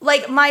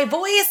 Like, my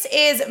voice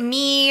is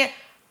me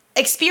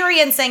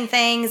experiencing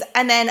things,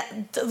 and then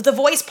the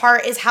voice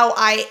part is how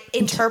I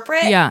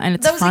interpret and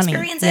it's those funny.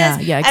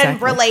 experiences Yeah, exactly.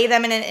 and relay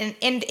them in an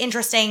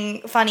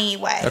interesting, funny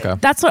way. Okay.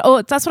 That's what I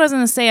was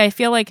gonna say. I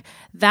feel like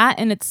that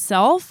in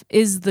itself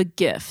is the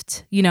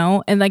gift,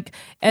 and I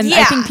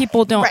Yeah, think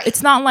people don't. right.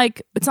 It's not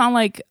like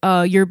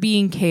you're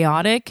being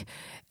chaotic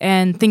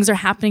and things are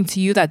happening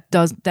to you that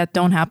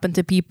don't happen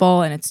to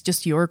people, and it's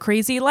just your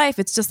crazy life.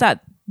 It's just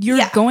that you're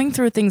Yeah. going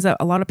through things that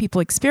a lot of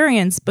people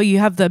experience, but you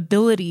have the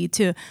ability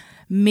to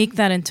make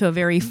that into a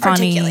very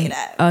funny Articulate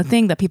it.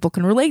 thing that people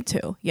can relate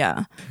to.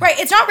 Yeah. Right.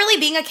 It's not really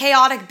being a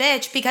chaotic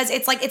bitch because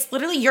it's like, it's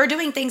literally you're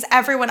doing things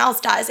everyone else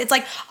does. It's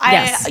like,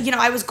 Yes.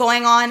 I was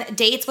going on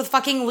dates with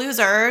fucking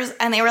losers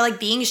and they were like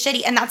being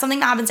shitty. And that's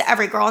something that happens to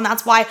every girl. And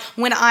that's why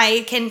when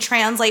I can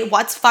translate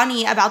what's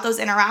funny about those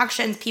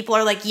interactions, people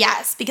are like,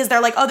 yes, because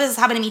they're like, oh, this has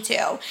happened to me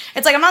too.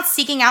 It's like, I'm not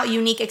seeking out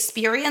unique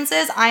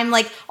experiences. I'm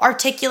like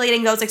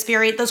articulating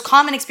those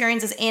common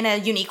experiences in a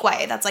unique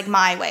way. That's like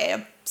my way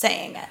of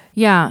saying it.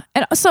 Yeah.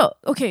 And so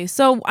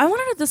I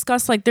wanted to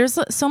discuss, like, there's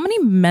so many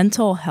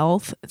mental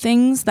health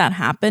things that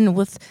happen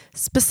with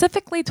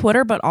specifically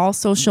Twitter, but all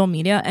social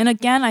media. And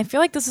again, I feel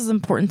like this is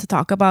important to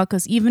talk about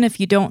because even if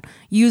you don't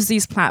use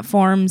these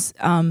platforms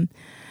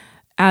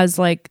as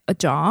like a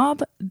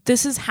job,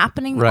 this is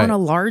happening Right. on a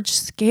large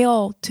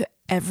scale to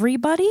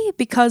everybody,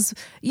 because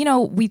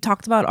we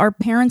talked about our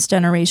parents'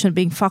 generation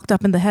being fucked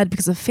up in the head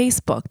because of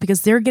Facebook,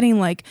 because they're getting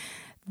like,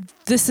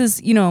 this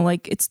is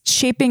like it's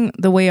shaping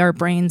the way our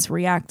brains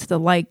react to the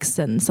likes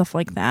and stuff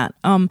like that.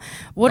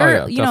 What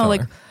are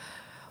definitely.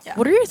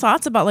 what are your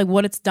thoughts about like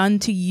what it's done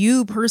to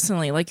you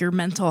personally, like your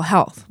mental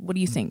health? What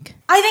do you think?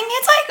 I think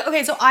it's like,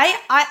 okay, so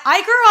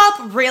I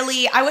grew up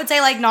really, I would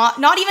say like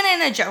not even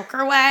in a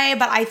joker way,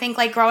 but I think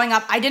like growing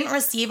up, I didn't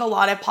receive a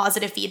lot of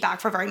positive feedback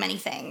for very many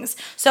things.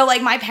 So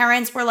like my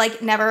parents were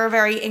like never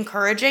very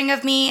encouraging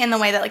of me in the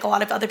way that like a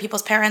lot of other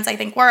people's parents I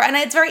think were. And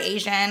it's very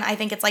Asian. I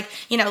think it's like,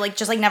 like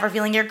just like never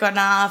feeling you're good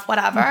enough,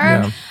 whatever.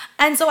 Yeah.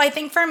 And so I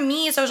think for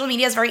me, social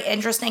media is very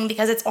interesting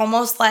because it's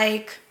almost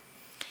like,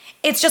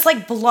 it's just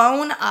like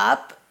blown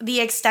up the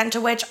extent to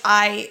which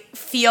I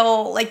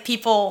feel like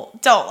people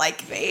don't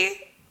like me.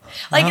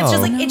 Like it's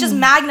just like it just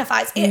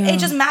magnifies it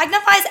just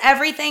magnifies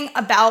everything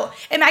about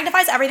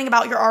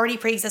your already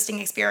pre-existing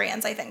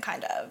experience, I think,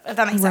 kind of, if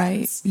that makes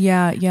sense.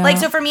 Yeah. Like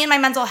so for me and my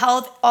mental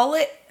health, all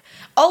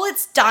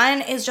it's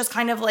done is just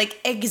kind of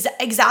like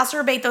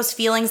exacerbate those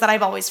feelings that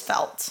I've always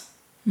felt.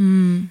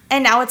 And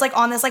now it's like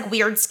on this like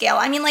weird scale.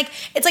 I mean, like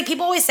it's like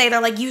people always say they're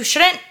like, you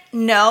shouldn't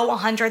know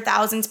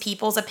 100,000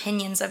 people's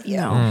opinions of you.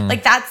 No.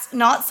 Like that's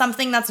not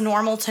something that's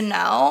normal to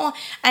know.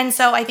 And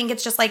so I think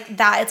it's just like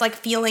that. It's like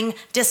feeling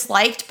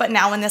disliked, but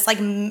now in this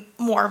like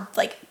more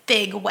like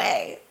big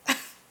way.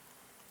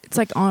 It's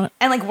like on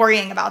and like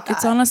worrying about that.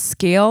 It's on a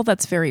scale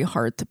that's very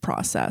hard to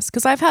process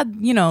because I've had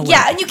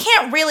yeah, and you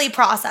can't really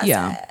process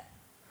it.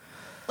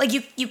 Like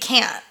you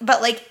can't,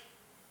 but like.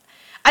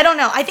 I don't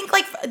know. I think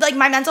like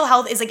my mental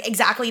health is like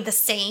exactly the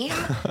same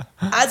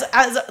as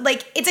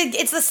like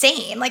it's the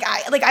same. Like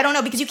I don't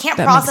know, because you can't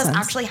process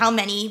actually how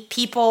many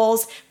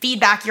people's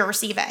feedback you're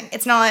receiving.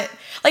 It's not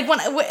like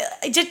does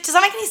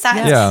that make any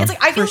sense? Yeah. It's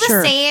like I feel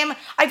the same.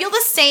 I feel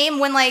the same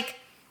when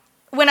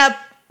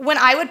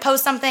I would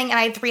post something and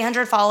I had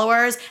 300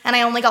 followers and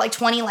I only got like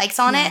 20 likes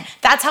on it.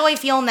 That's how I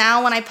feel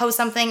now when I post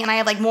something and I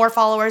have like more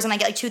followers and I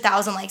get like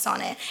 2,000 likes on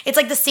it. It's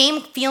like the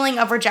same feeling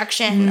of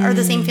rejection or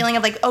the same feeling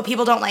of like, oh,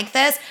 people don't like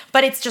this,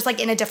 but it's just like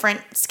in a different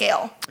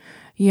scale.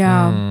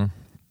 Yeah.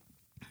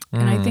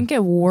 And I think I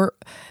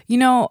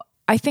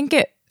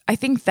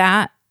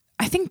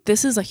think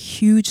this is a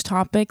huge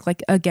topic.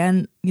 Like,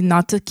 again,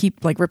 not to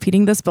keep like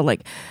repeating this, but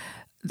like,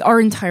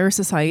 our entire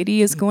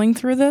society is going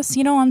through this,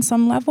 on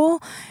some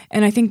level.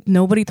 And I think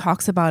nobody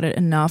talks about it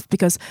enough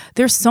because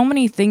there's so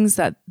many things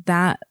that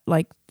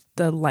like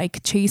the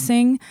like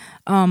chasing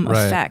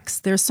affects.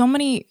 There's so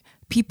many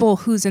people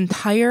whose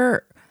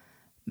entire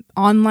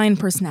online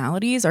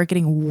personalities are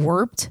getting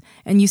warped.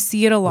 And you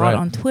see it a lot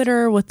on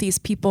Twitter with these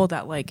people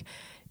that like,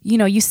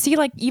 you see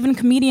like even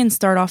comedians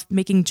start off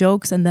making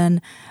jokes and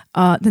then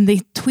they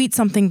tweet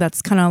something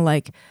that's kind of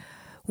like,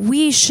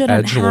 we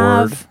shouldn't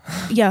have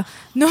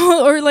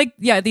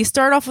they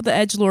start off with the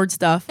edgelord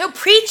stuff. No,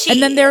 preachy.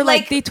 And then they're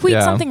like they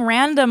tweet something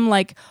random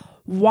like,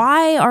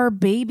 why are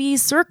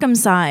babies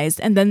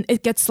circumcised? And then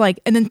it gets like,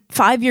 and then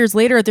 5 years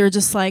later they're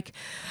just like,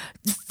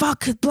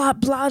 fuck blah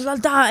blah blah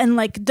blah, and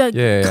like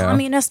the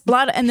communist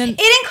blah, and then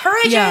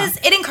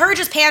it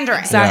encourages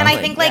pandering. Exactly. And I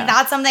think like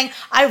that's something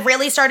I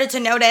really started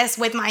to notice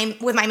with my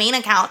main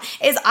account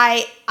is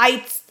I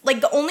like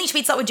the only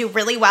tweets that would do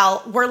really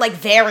well were like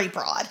very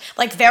broad,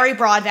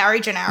 very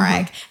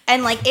generic.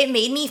 And like it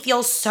made me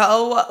feel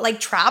so like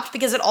trapped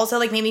because it also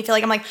like made me feel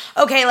like I'm like,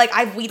 okay, like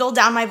I've wheedled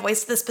down my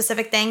voice to this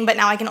specific thing, but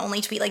now I can only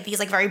tweet like these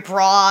like very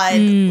broad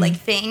like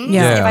things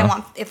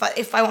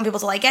if I want people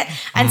to like it.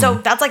 And so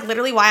that's like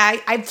literally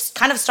why I've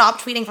kind of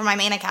stopped tweeting from my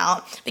main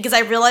account, because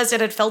I realized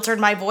it had filtered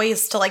my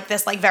voice to like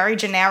this like very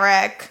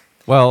generic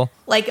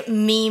like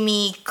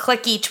meme-y,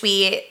 clicky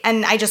tweet,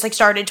 and I just like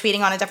started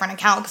tweeting on a different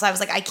account because I was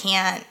like, I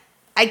can't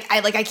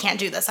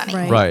do this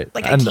anymore. Right.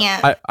 Like and I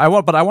can't. I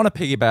want to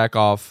piggyback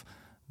off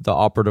the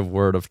operative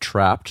word of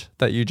trapped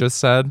that you just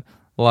said.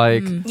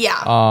 Like,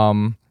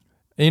 Youngmi,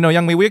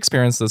 we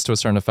experienced this to a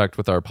certain effect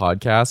with our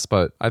podcast,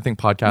 but I think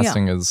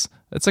podcasting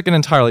it's like an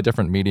entirely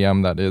different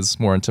medium that is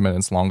more intimate.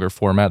 It's longer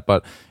format.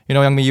 But,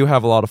 Youngmi, you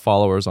have a lot of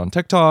followers on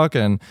TikTok,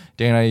 and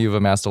Dana, you've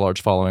amassed a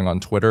large following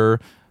on Twitter.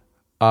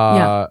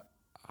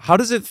 How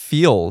does it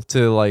feel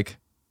to like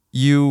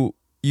you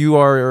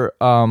are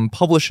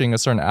publishing a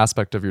certain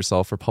aspect of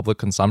yourself for public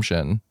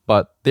consumption,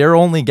 but they're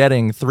only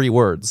getting 3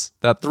 words,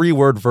 that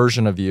 3-word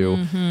version of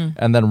you,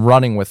 and then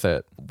running with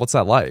it? What's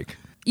that like?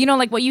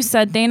 Like what you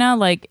said, Dana,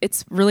 like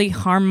it's really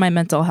harmed my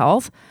mental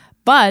health.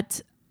 But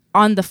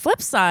on the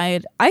flip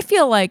side, I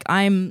feel like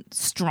I'm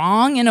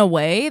strong in a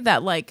way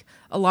that like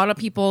a lot of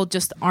people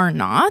just are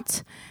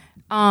not,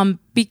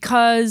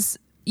 because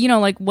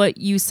like what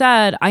you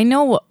said, I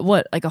know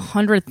what like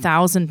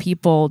 100,000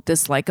 people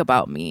dislike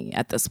about me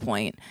at this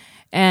point.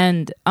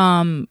 And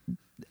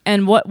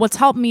what's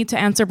helped me to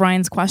answer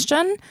Brian's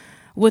question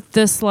with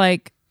this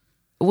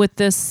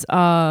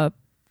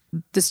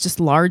just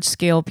large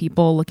scale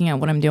people looking at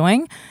what I'm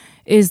doing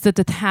is the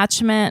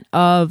detachment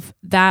of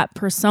that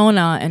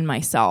persona and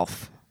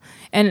myself.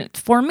 And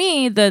for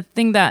me, the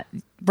thing that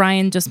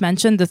Brian just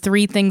mentioned, the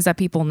 3 things that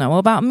people know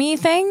about me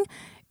thing,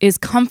 is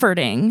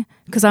comforting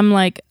because I'm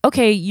like,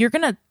 okay,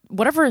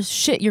 whatever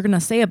shit you're gonna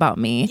say about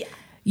me,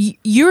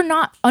 you're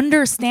not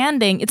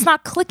understanding. It's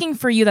not clicking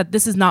for you that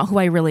this is not who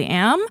I really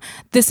am.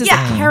 This is a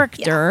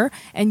character,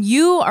 and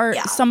you are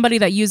somebody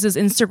that uses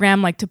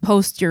Instagram like to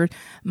post your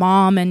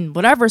mom and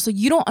whatever. So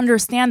you don't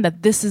understand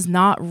that this is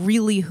not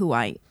really who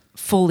I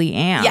fully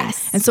am.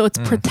 Yes. And so it's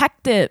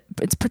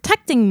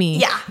protecting me.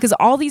 Yeah. Because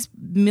all these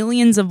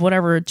millions of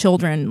whatever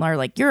children are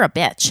like, you're a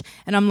bitch.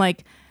 And I'm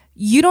like,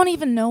 you don't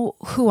even know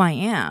who I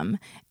am.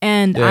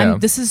 And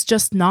this is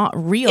just not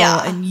real.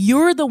 Yeah. And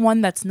you're the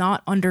one that's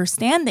not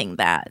understanding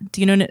that.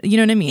 Do you know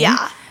what I mean?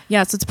 Yeah.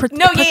 Yeah, so it's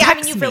I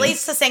mean, you really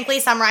succinctly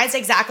summarized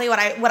exactly what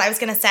I was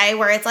gonna say.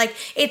 Where it's like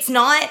it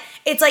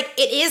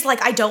is like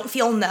I don't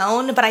feel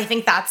known, but I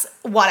think that's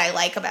what I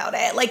like about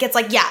it. Like it's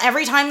like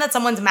every time that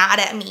someone's mad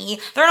at me,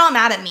 they're not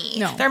mad at me.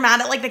 No. They're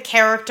mad at like the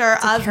character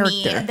of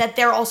me that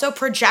they're also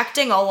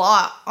projecting a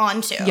lot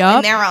onto in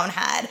their own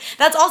head.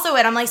 That's also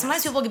it. I'm like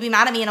sometimes people could be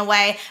mad at me in a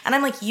way, and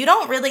I'm like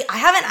I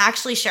haven't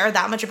actually shared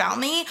that much about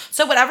me.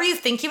 So whatever you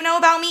think you know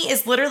about me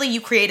is literally you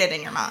created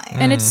in your mind.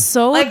 And it's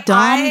so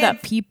dumb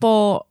that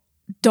people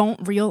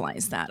don't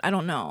realize that. I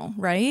don't know,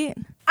 right?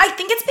 I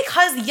think it's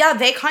because,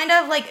 they kind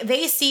of like,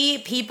 they see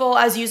people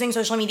as using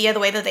social media the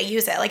way that they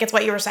use it. Like, it's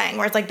what you were saying,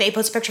 where it's like they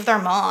post a picture of their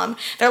mom.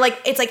 They're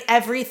like, it's like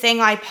everything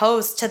I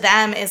post to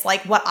them is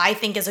like what I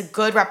think is a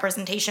good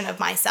representation of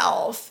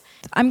myself.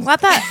 I'm glad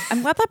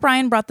that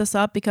Brian brought this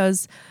up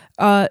because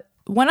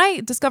when I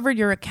discovered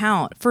your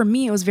account, for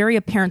me, it was very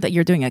apparent that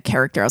you're doing a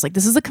character. I was like,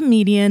 this is a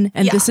comedian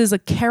and this is a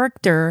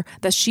character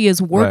that she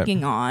is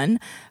working on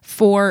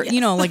for,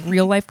 like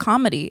real life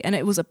comedy. And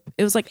it was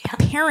like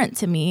apparent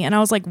to me. And I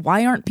was like,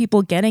 why aren't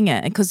people getting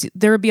it? And because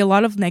there would be a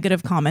lot of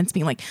negative comments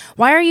being like,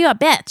 why are you a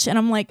bitch? And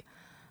I'm like,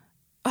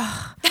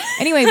 ugh.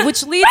 Anyway,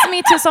 which leads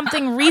me to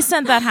something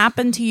recent that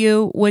happened to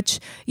you, which,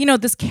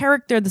 this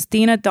character, this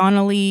Dana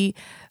Donnelly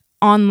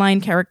online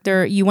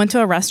character, you went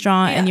to a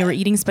restaurant and you were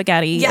eating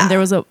spaghetti and there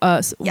was a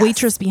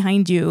waitress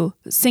behind you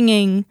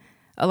singing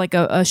like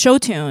a show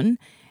tune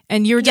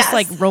and you were just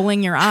like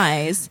rolling your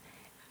eyes,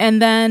 and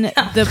then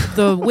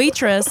the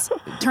waitress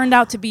turned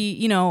out to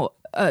be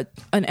an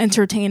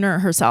entertainer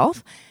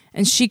herself,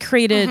 and she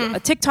created a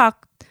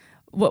TikTok,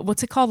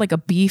 what's it called, like a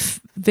beef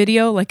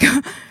video, like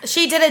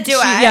she did a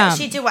duet.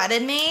 She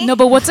duetted me. No,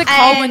 but what's it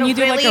called when you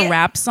do like a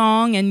rap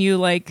song and you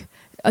like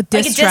a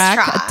diss track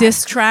TikTok. She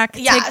diss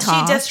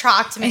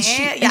tracked me.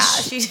 She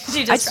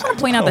diss I just want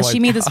to point out that she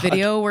made this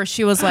video where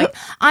she was like,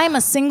 I'm a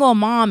single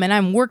mom and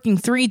I'm working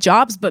 3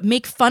 jobs, but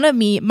make fun of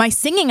me, my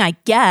singing, I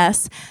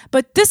guess.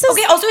 But this is...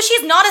 Okay, also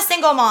she's not a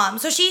single mom.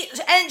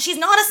 She's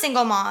not a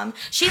single mom.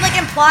 She like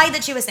implied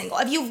that she was single.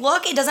 If you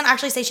look, it doesn't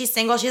actually say she's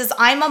single. She says,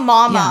 I'm a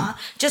mama,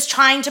 just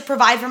trying to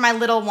provide for my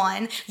little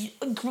one.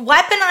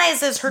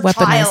 Weaponizes her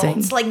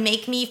child to like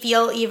make me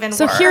feel even worse.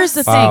 So here's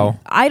the thing.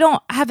 I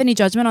don't have any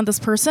judgment on this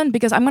person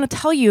because I'm going to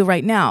tell you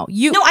right now.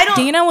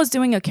 Dana was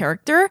doing a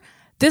character.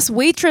 This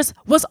waitress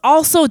was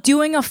also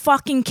doing a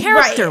fucking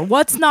character. Right.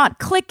 What's not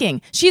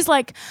clicking? She's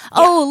like,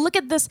 look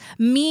at this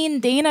mean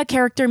Dana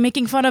character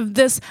making fun of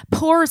this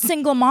poor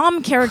single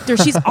mom character.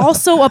 She's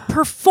also a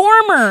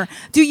performer.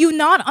 Do you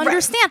not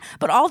understand? Right.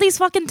 But all these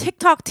fucking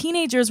TikTok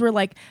teenagers were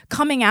like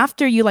coming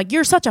after you like,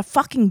 you're such a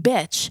fucking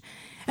bitch.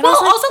 And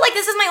also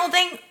this is my whole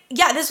thing.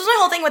 Yeah, this was my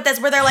whole thing with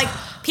this, where they're like,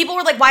 people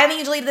were like, why haven't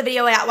you deleted the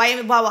video yet?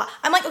 Why, blah, blah.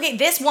 I'm like, okay,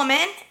 this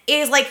woman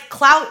is like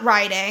clout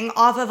riding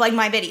off of like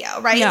my video,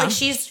 right? Yeah. Like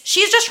she's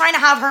just trying to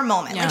have her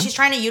moment. Yeah. Like she's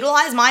trying to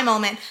utilize my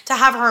moment to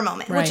have her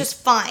moment, which is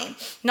fine.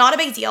 Not a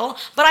big deal.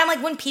 But I'm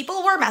like, when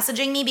people were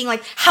messaging me being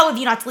like, how have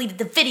you not deleted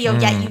the video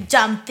yet, you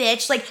dumb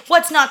bitch? Like,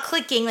 what's not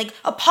clicking? Like,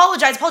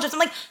 apologize. I'm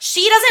like,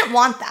 she doesn't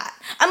want that.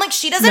 I'm like,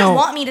 she doesn't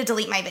want me to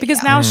delete my video.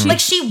 Because now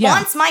she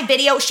wants my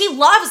video. She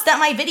loves that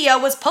my video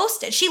was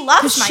posted. She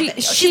loves my video.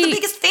 She's the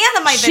biggest fan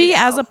of my video. She,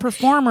 as a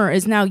performer,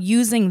 is now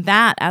using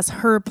that as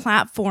her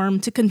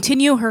platform to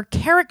continue her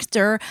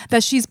character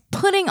that she's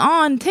putting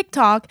on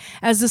TikTok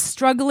as a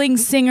struggling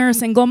singer,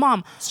 single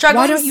mom.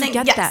 Why don't you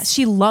get that?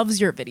 She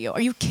loves your video.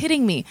 Are you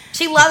kidding me?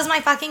 She loves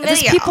my fucking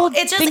video. People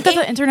think that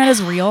the internet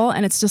is real,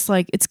 and it's just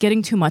like, it's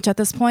getting too much at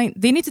this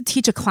point. They need to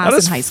teach a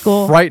class in high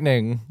school.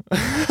 Frightening.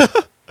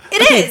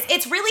 It is.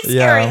 It's really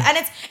scary, and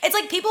it's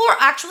like people are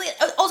actually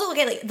also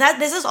like that.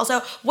 This is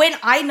also when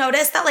I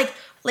noticed that like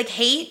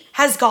hate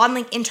has gone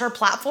like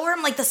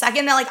inter-platform. Like the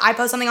second that like I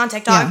post something on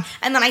TikTok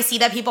and then I see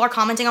that people are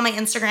commenting on my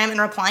Instagram and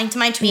replying to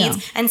my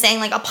tweets and saying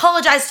like,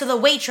 apologize to the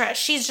waitress.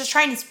 She's just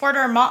trying to support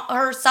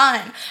her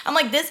son. I'm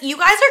like, you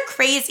guys are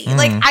crazy.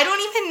 Like I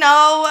don't even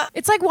know.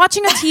 It's like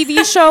watching a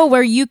TV show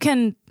where you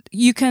can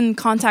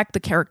contact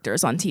the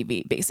characters on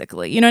TV,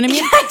 basically. You know what I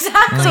mean? Yeah,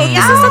 exactly. So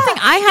this is the thing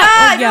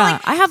I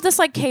have. I have this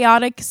like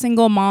chaotic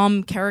single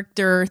mom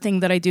character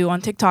thing that I do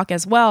on TikTok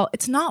as well.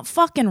 It's not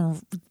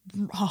fucking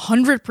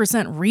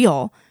 100%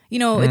 real. you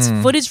know, it's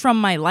footage from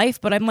my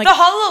life, but I'm like, the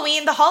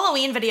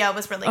Halloween video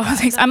was really good.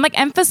 thanks. I'm like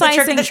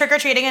emphasizing the trick or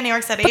treating in New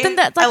York City. But then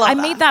I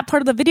made that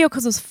part of the video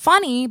because it was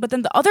funny. But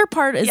then the other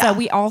part is that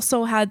we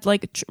also had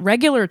like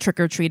regular trick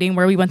or treating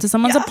where we went to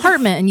someone's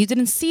apartment and you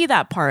didn't see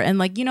that part. And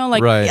like, you know,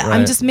 like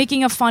I'm just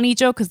making a funny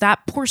joke because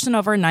that portion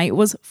of our night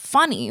was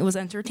funny. It was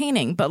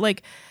entertaining. But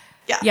like,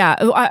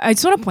 I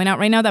just want to point out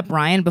right now that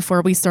Brian,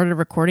 before we started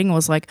recording,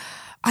 was like,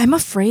 I'm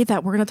afraid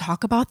that we're going to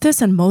talk about this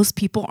and most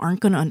people aren't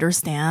going to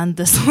understand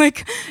this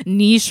like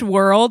niche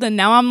world. And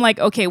now I'm like,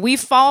 okay, we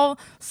fell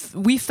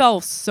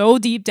so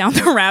deep down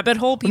the rabbit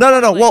hole. No.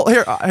 Like, well,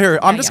 here,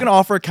 I'm just going to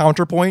offer a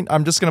counterpoint.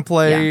 I'm just going to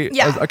play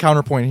a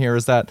counterpoint here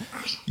is that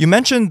you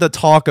mentioned the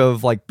talk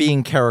of like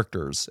being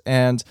characters.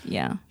 And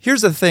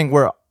here's the thing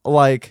where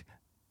like,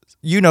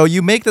 you know,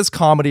 you make this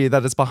comedy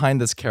that is behind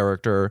this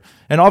character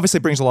and obviously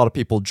brings a lot of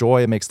people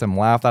joy. It makes them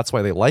laugh. That's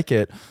why they like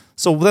it.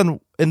 So then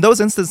in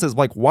those instances,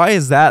 like, why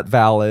is that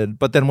valid?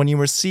 But then when you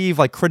receive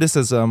like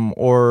criticism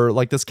or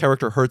like this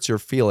character hurts your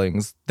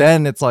feelings,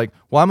 then it's like,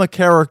 well, I'm a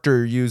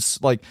character.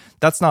 Like,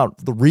 that's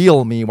not the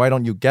real me. Why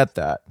don't you get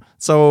that?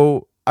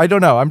 So I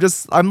don't know.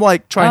 I'm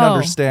like trying to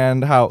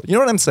understand how, you know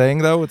what I'm saying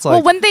though? It's like,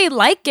 well, when they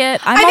like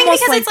it, I'm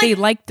almost like they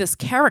like this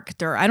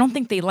character. I don't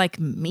think they like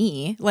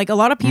me. Like a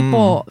lot of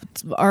people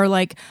are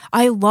like,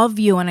 I love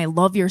you and I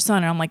love your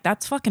son. And I'm like,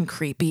 that's fucking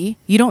creepy.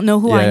 You don't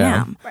know who I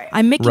am. Right.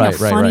 I'm making a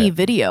funny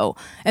video.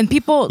 And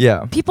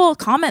people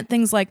comment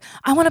things like,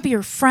 I want to be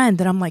your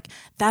friend. And I'm like,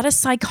 that is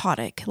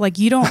psychotic. Like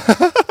you don't,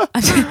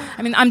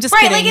 I mean, I'm just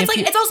kidding. Like,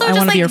 it's also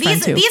just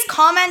like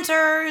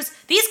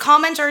these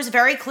commenters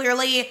very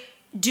clearly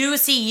do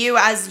see you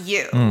as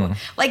you.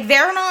 Like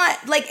they're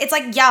not like, it's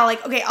like, yeah,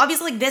 like, okay,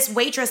 obviously like this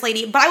waitress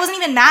lady, but I wasn't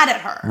even mad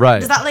at her. Right.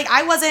 Does that like,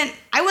 I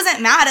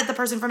wasn't mad at the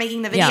person for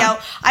making the video.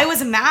 Yeah. I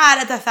was mad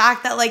at the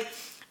fact that like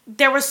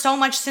there was so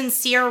much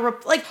sincere,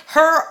 like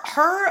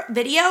her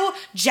video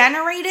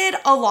generated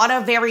a lot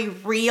of very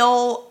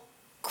real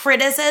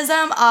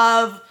criticism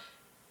of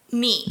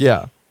me.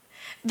 Yeah.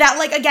 That,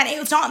 like, again,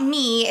 it's not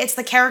me, it's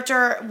the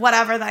character,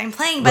 whatever, that I'm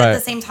playing. But at the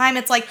same time,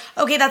 it's like,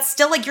 okay, that's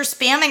still, like, you're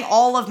spamming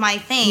all of my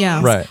things.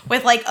 Yeah. Right.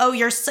 With, like, oh,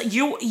 you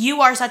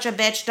are such a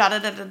bitch,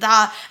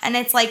 da-da-da-da-da. And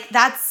it's like,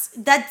 that's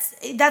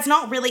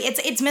not really,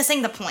 it's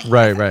missing the point.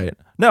 Right.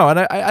 No, and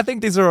I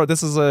think this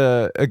is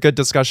a good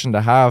discussion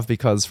to have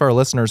because for our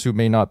listeners who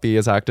may not be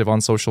as active on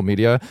social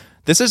media,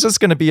 this is just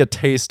going to be a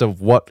taste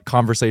of what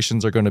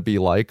conversations are going to be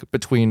like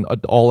between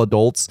all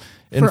adults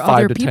in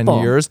 5 to 10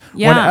 years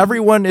when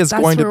everyone is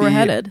going to be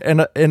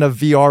in a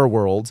VR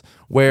world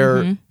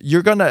where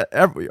you're going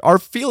to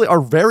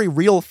our very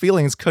real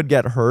feelings could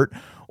get hurt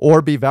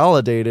or be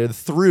validated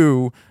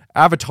through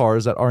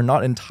avatars that are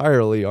not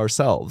entirely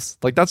ourselves.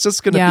 Like that's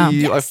just going to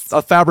be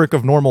a fabric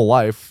of normal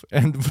life,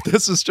 and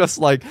this is just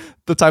like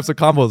the types of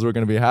combos we're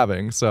going to be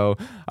having. So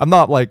I'm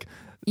not like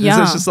this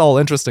is just all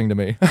interesting to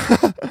me.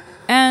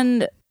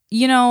 And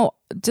you know,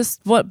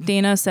 just what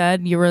Dana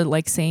said, you were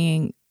like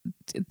saying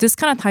this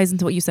kind of ties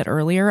into what you said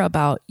earlier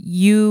about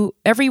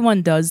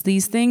everyone does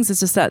these things. It's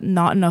just that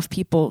not enough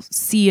people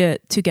see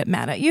it to get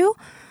mad at you.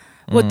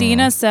 What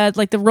Dana said,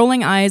 like the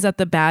rolling eyes at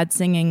the bad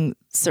singing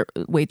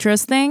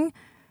waitress thing,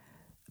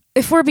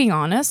 if we're being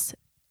honest,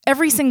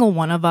 every single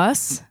one of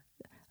us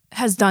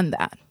has done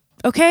that.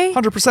 Okay?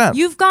 100%.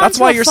 You've gone That's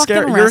to why a fucking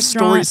restaurant your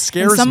story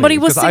scares and somebody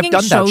me, was singing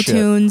I've done show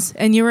tunes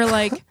and you were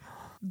like,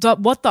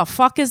 what the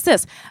fuck is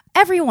this?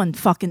 Everyone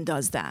fucking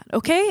does that,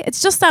 okay?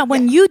 It's just that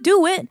when you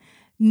do it,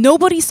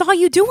 nobody saw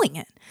you doing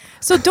it.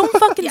 So don't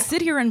fucking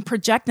sit here and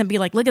project and be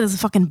like, look at this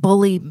fucking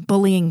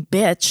bullying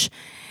bitch.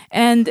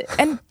 And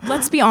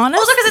let's be honest.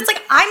 Also, because it's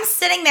like I'm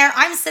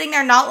sitting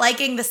there not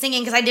liking the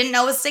singing because I didn't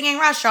know it was a singing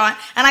restaurant,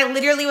 and I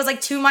literally was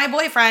like to my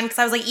boyfriend because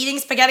I was like eating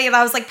spaghetti and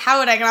I was like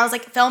pouting and I was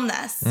like, film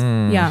this.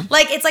 Yeah.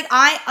 Like it's like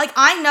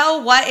I know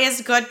what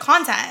is good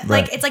content.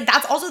 Right. Like it's like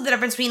that's also the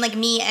difference between like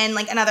me and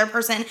like another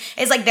person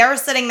is like they're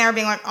sitting there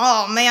being like,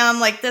 oh man,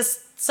 like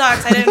this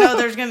sucks. I didn't know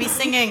there's gonna be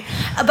singing.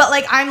 But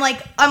like I'm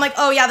like,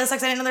 oh yeah, this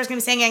sucks. I didn't know there's gonna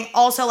be singing.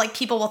 Also, like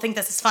people will think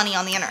this is funny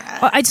on the internet.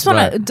 I just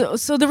want to.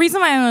 So the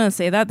reason why I want to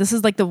say that this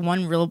is like the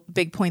one real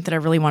big point that I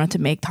really wanted to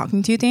make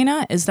talking to you,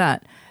 Dana, is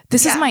that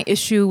this is my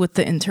issue with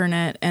the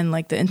internet and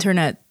like the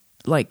internet,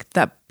 like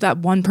that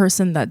one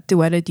person that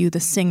duetted you, the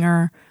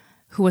singer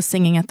who was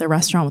singing at the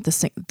restaurant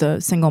with the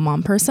single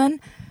mom person.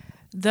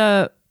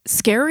 The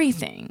scary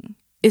thing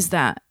is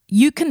that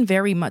you can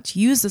very much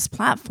use this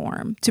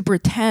platform to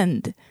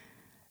pretend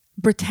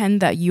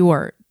that you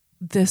are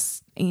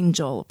this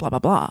angel, blah, blah,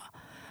 blah.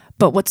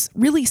 But what's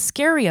really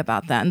scary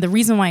about that, and the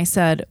reason why I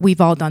said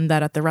we've all done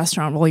that at the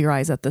restaurant, roll your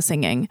eyes at the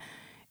singing,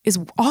 is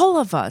all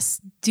of us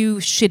do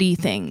shitty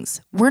things.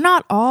 We're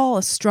not all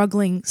a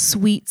struggling,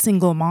 sweet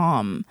single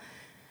mom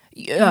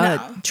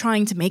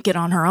trying to make it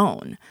on her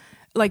own.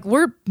 Like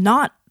we're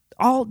not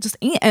all just,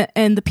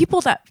 and the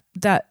people that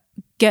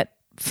get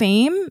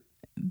fame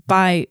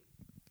by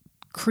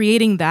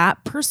creating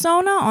that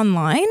persona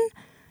online,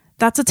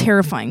 that's a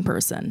terrifying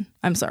person.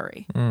 I'm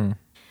sorry.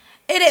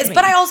 It is,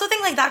 but I also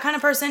think like that kind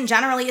of person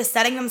generally is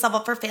setting themselves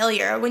up for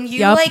failure. When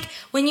you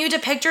when you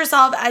depict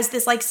yourself as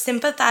this like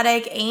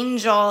sympathetic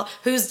angel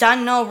who's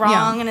done no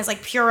wrong and is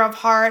like pure of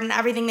heart and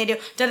everything they do,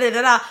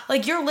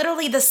 like you're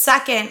literally the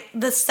second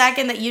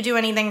that you do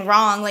anything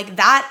wrong, like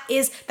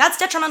that's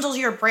detrimental to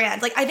your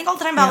brand. Like I think all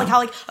the time about like how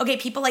like okay,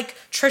 people like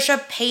Trisha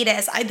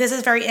Paytas. This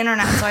is very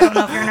internet, so I don't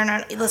know if your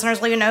internet listeners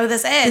will even know who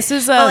this is.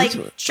 This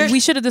is we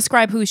should have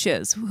described who she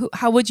is.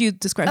 How would you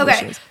describe who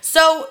she is?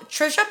 So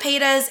Trisha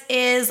Paytas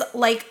is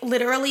like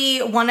literally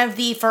one of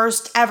the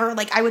first ever,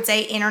 like I would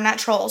say, internet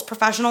trolls,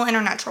 professional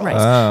internet trolls. Right.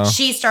 Oh.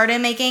 She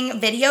started making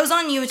videos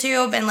on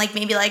YouTube in like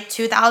maybe like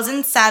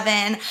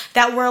 2007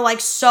 that were like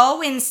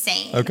so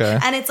insane. Okay.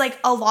 And it's like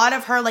a lot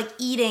of her like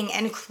eating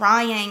and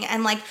crying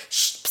and like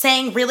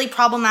saying really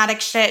problematic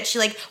shit. She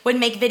like would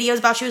make videos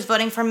about she was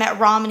voting for Mitt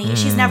Romney.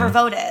 She's never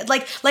voted.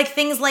 Like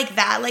things like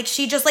that. Like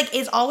she just like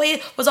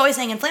was always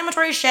saying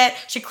inflammatory shit.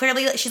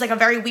 She's like a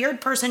very weird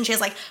person. She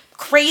has like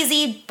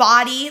crazy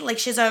body, like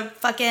she's a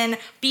fucking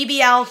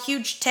BBL,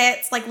 huge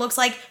tits, like looks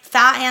like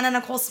fat Anna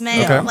Nicole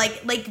Smith,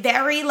 like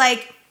very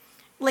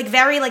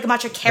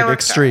much a character, like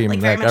extreme,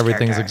 like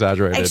everything's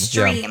exaggerated,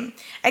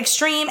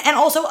 extreme, and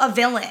also a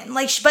villain.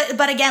 Like,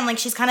 but again, like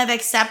she's kind of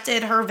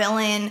accepted her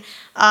villain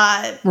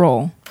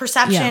role,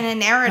 perception and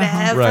narrative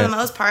for Right. the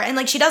most part, and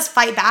like she does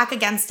fight back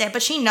against it,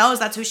 but she knows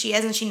that's who she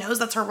is and she knows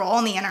that's her role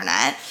on the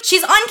internet.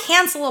 She's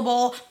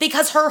uncancelable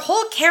because her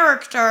whole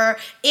character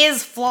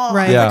is flawed.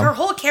 Right. Yeah. Like her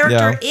whole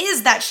character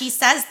is that she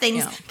says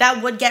things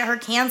that would get her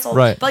canceled.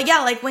 Right. But yeah,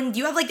 like when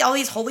you have like all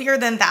these holier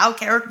than thou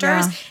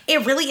characters,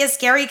 it really is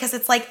scary because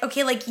it's like,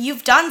 okay, like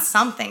you've done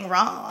something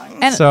wrong.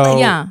 And So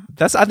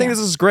I think this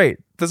is great.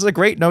 This is a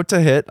great note to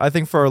hit, I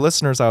think, for our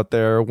listeners out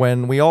there.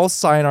 When we all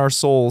sign our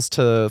souls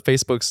to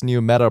Facebook's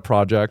new Meta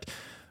project,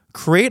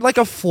 create like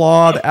a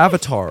flawed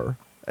avatar.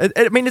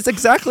 I mean, it's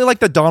exactly like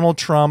the Donald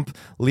Trump,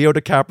 Leo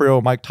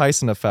DiCaprio, Mike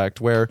Tyson effect,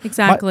 where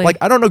Exactly. like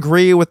I don't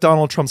agree with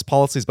Donald Trump's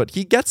policies, but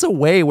he gets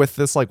away with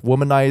this like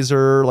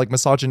womanizer, like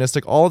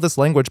misogynistic, all of this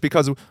language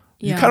because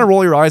you kind of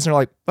roll your eyes and you're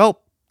like,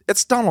 well,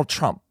 it's Donald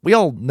Trump. We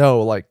all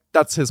know like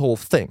that's his whole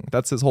thing.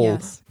 That's his whole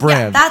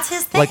brand. Yeah, that's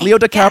his thing. Like Leo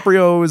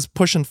DiCaprio is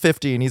pushing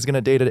 50 and he's going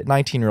to date a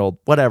 19-year-old.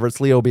 Whatever. It's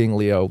Leo being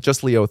Leo.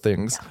 Just Leo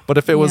things. But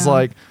if it was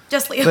like...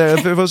 Just Leo.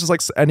 If it was just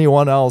like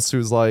anyone else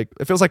who's like...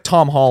 If it was like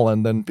Tom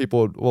Holland, then people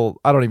would... Well,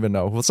 I don't even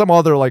know. Well, some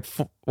other like...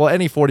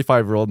 any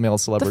 45-year-old male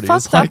celebrity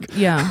is like...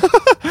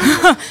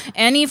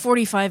 Any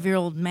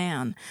 45-year-old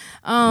man.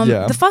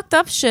 The fucked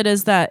up shit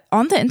is that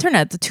on the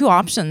internet, the two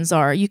options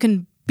are you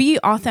can be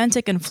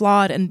authentic and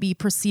flawed and be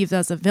perceived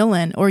as a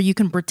villain, or you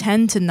can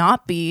pretend to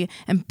not be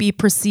and be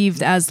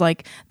perceived as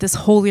like this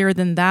holier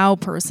than thou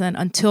person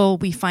until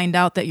we find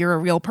out that you're a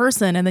real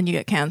person and then you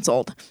get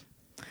canceled.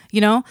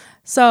 You know?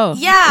 So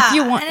if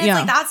you want, and it's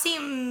like that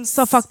seems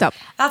so fucked up.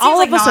 That seems all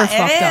like of us not are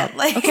fucked it. up.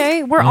 Like,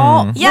 okay, we're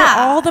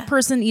all the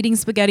person eating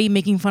spaghetti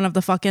making fun of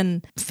the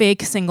fucking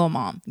fake single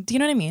mom. Do you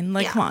know what I mean?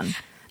 Like, come on.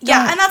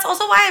 Yeah, and that's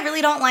also why I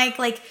really don't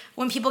like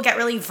when people get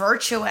really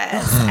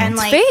virtuous and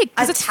like fake,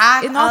 'cause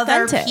attack it's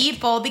other inauthentic.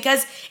 people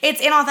because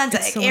it's inauthentic.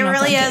 It's so it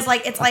really inauthentic. is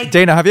like it's like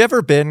Dana, have you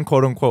ever been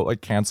quote unquote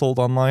like canceled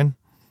online?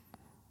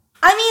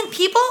 I mean,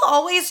 people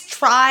always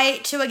try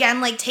to again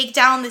like take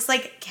down this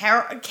like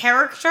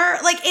character.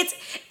 Like it's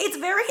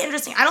very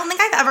interesting. I don't think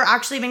I've ever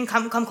actually been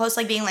come close to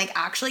like being like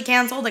actually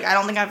canceled. Like I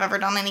don't think I've ever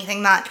done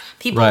anything that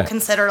people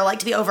consider like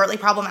to be overtly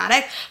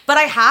problematic. But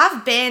I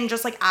have been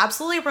just like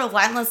absolutely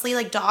relentlessly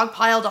like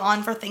dogpiled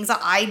on for things that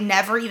I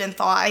never even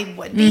thought I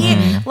would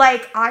be.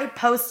 Like I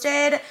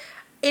posted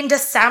in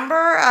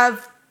December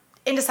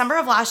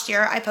of last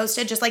year, I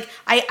posted just like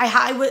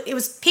it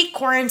was peak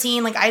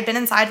quarantine. Like I had been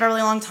inside for a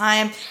really long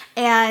time,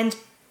 and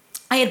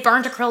I had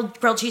burnt a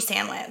grilled cheese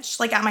sandwich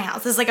like at my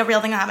house. This is like a real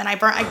thing that happened. I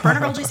burnt a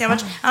grilled cheese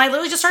sandwich, and I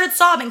literally just started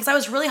sobbing because I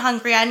was really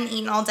hungry. I hadn't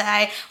eaten all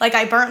day. Like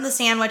I burnt the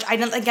sandwich. I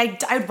didn't like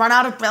I'd run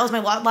out of bread. That was my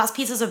last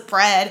pieces of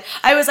bread.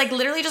 I was like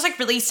literally just like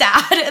really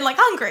sad and like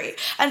hungry,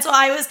 and so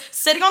I was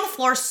sitting on the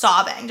floor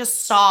sobbing,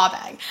 just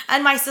sobbing.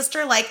 And my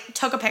sister like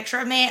took a picture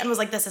of me and was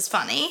like, "This is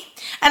funny,"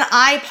 and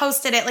I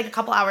posted it like a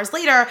couple hours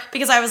later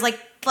because I was like,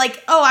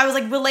 I was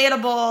like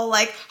relatable,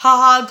 like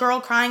haha,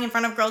 girl crying in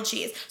front of grilled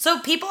cheese.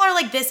 So people are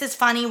like, this is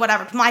funny,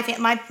 whatever. My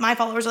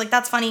followers are like,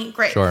 that's funny,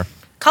 great. Sure.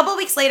 Couple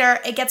weeks later,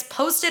 it gets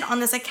posted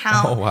on this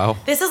account. Oh wow.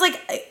 This is like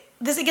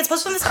it gets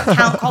posted on this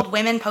account called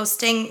Women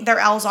Posting Their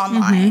L's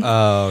Online.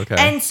 Oh, okay.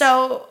 And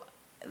so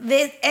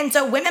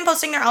Women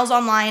Posting Their L's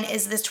Online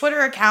is this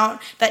Twitter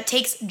account that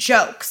takes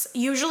jokes,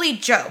 usually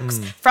jokes,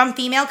 from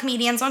female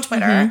comedians on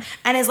Twitter,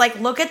 and is like,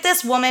 look at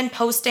this woman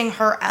posting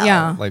her L.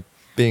 Yeah. Like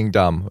being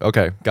dumb.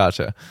 Okay,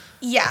 gotcha.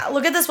 Yeah,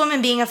 look at this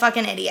woman being a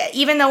fucking idiot.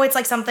 Even though it's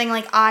like something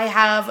like I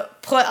have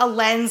put a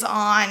lens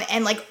on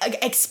and like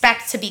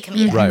expect to be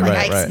comedic. Right, like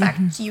right, I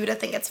expect you to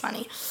think it's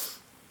funny.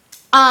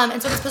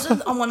 And so it's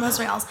posted on one of those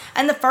else.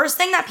 And the first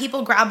thing that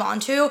people grab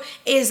onto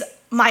is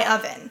my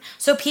oven.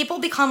 So people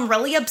become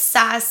really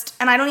obsessed,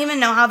 and I don't even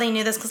know how they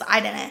knew this because I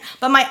didn't.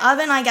 But my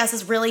oven, I guess,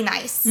 is really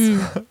nice.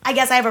 I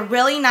guess I have a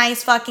really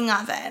nice fucking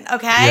oven,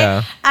 okay?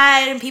 Yeah.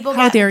 And people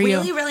How get dare you.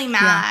 really, really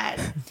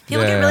mad.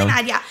 People get Yeah. really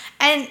mad, yeah.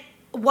 And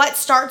what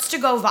starts to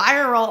go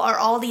viral are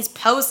all these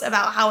posts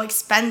about how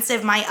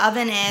expensive my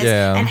oven is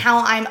Yeah. and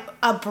how I'm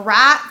a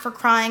brat for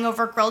crying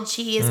over grilled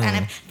cheese. And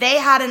Mm. if they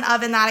had an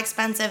oven that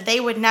expensive, they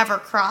would never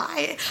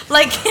cry.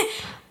 Like,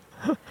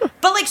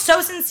 but like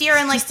so sincere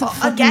and like,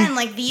 again,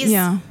 like these,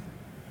 Yeah.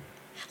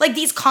 like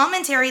these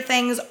commentary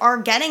things are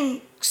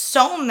getting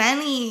so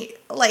many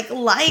like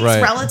likes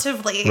Right.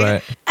 relatively.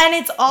 Right. And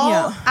it's all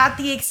Yeah. at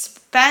the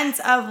expense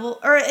of,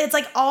 or it's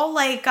like all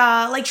like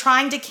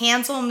trying to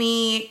cancel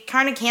me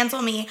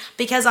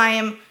because I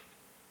am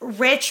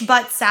rich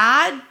but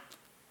sad.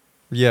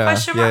 Yeah.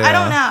 Question mark? Yeah, I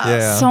don't know.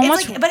 Yeah. So It's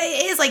much- like, but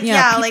it is like Yeah,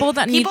 yeah, people like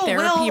that need people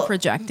therapy will,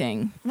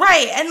 projecting.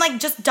 right, and like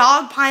just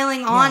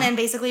dogpiling on Yeah. and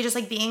basically just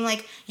like being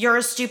like, you're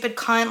a stupid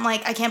cunt.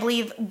 Like I can't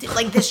believe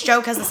like this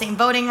joke has the same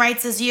voting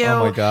rights as you.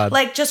 Oh my God.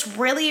 Like just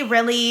really,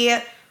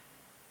 really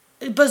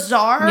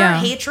bizarre Yeah.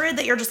 hatred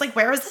that you're just like,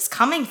 where is this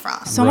coming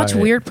from? So much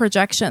Right. weird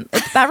projection.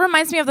 That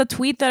reminds me of the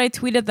tweet that I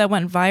tweeted that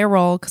went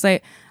viral because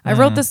I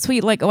wrote this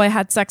tweet like, oh, I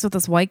had sex with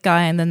this white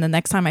guy, and then the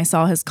next time I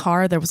saw his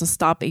car, there was a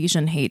Stop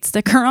Asian Hate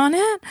sticker on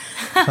it,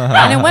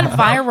 and it went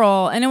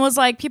viral. And it was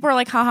like people are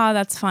like, haha,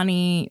 that's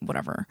funny,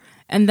 whatever.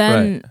 And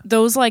then Right.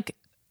 those like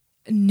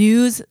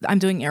news, I'm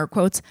doing air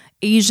quotes,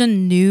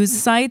 Asian news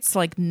sites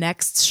like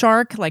Next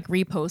Shark like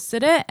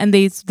reposted it, and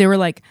they were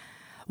like,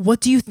 what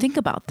do you think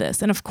about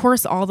this? And of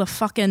course, all the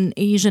fucking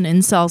Asian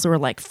incels were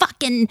like,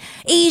 fucking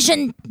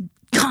Asian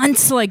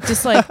cunts, like,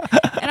 just like,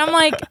 and I'm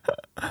like,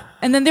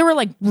 and then they were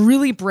like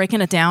really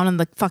breaking it down in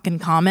the fucking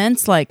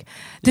comments, like,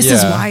 this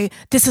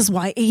is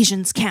why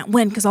Asians can't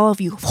win because all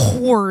of you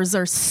whores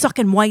are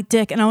sucking white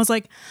dick. And I was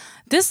like,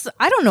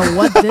 I don't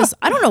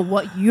know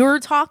what you're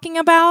talking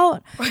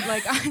about.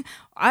 Like,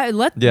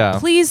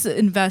 please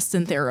invest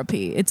in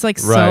therapy. It's like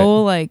Right.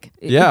 so like,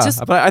 Yeah,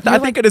 just, but I you're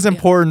think like- it is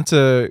important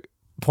to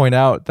point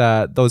out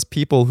that those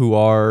people who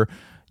are,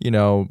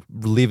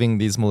 leaving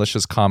these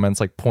malicious comments,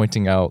 like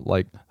pointing out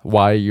like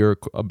why you're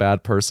a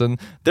bad person,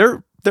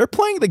 they're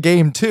playing the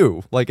game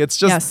too. Like it's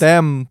just Yes.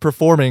 them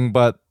performing,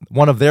 but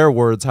one of their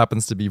words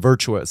happens to be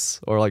virtuous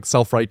or like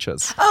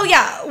self-righteous. Oh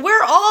yeah,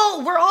 we're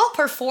all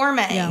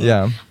performing.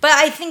 Yeah. But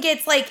I think it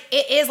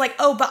is like,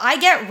 oh, but I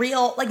get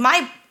real, like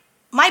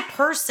my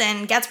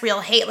person gets real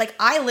hate. Like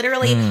I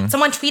literally,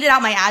 someone tweeted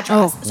out my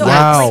address. Oh, So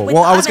wow. like, with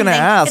Well, the I was oven gonna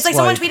thing, ask, it's like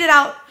someone like, tweeted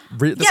out.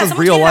 this is someone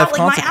real tweeted life out, like,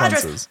 my address.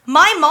 consequences.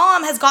 My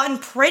mom has gotten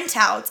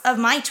printouts of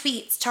my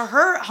tweets to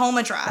her home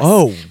address.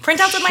 Oh,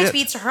 printouts of my shit.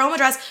 tweets to her home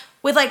address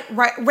with like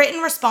written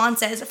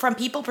responses from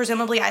people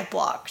presumably I've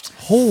blocked.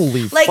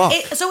 Holy Like fuck.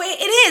 it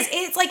is.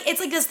 It's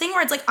like this thing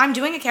where it's like I'm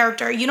doing a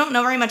character. You don't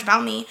know very much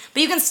about me,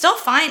 but you can still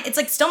find. It's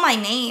like still my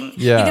name.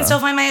 Yeah. You can still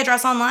find my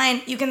address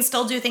online. You can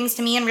still do things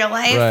to me in real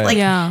life. Right. Like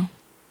yeah.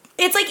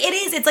 it's like it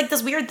is. It's like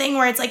this weird thing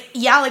where it's like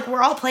like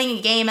we're all playing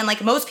a game, and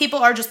like most people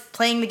are just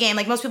playing the game.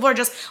 Like most people are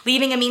just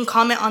leaving a mean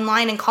comment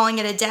online and calling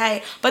it a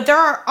day. But there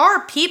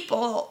are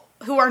people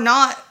who do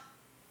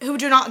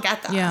not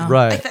get that. Yeah.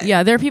 Right. I think.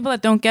 Yeah, there are people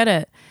that don't get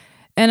it.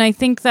 And I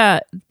think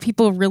that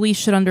people really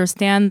should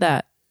understand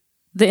that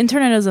the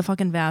internet is a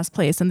fucking vast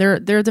place, and there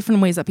are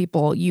different ways that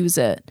people use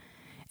it.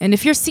 And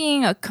if you're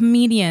seeing a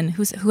comedian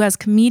who has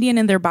comedian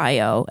in their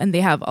bio and they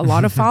have a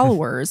lot of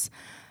followers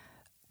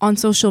on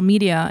social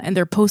media and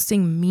they're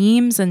posting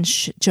memes and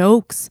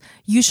jokes,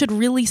 you should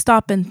really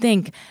stop and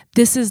think,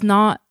 this is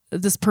not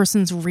this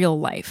person's real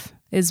life,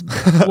 is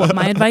what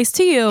my advice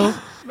to you.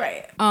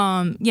 Right.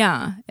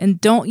 Yeah. And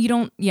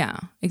yeah,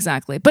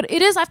 exactly. But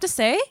it is, I have to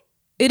say,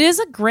 it is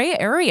a gray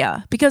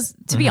area because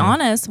to be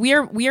honest, we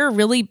are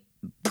really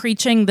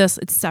preaching this,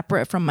 it's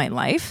separate from my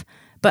life.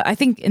 But I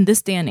think in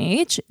this day and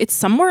age, it's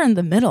somewhere in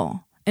the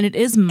middle. And it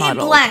is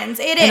muddled. It blends.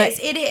 It And is.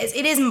 It is.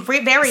 It is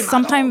very muddled.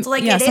 Sometimes,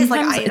 Like yeah, it is. Like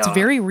sometimes I it's don't.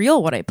 very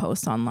real what I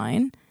post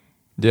online,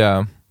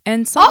 Yeah.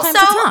 and sometimes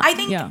Also, it's not. I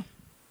think- yeah.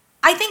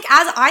 I think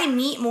as I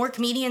meet more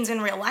comedians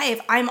in real life,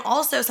 I'm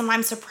also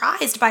sometimes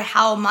surprised by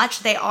how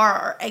much they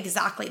are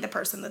exactly the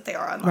person that they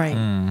are online.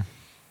 Right.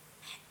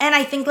 And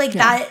I think like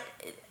that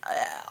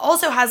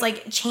also has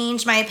like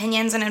changed my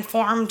opinions and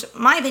informed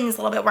my opinions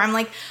a little bit, where I'm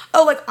like,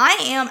 oh, like I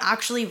am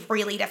actually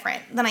really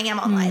different than I am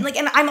online. Like,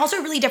 and I'm also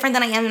really different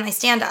than I am in my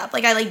stand up.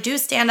 Like I like do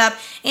stand up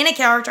in a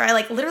character. I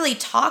like literally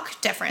talk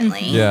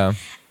differently. Yeah.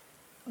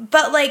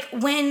 But like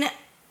when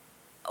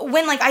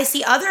like I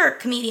see other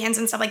comedians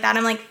and stuff like that,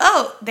 I'm like,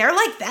 oh, they're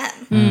like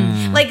them.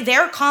 Like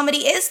their comedy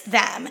is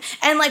them.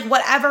 And like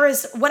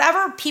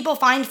whatever people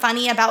find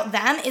funny about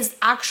them is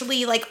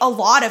actually like a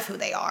lot of who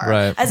they are.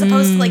 Right. As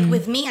opposed to like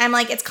with me, I'm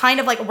like, it's kind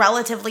of like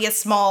relatively a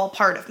small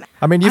part of me.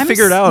 I mean, you I'm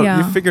figured s- out yeah.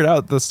 you figured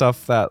out the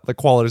stuff that the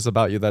qualities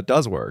about you that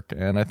does work,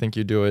 and I think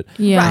you do it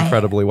Yeah.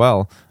 incredibly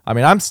well. I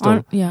mean, I'm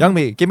still Yeah. young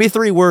me. Give me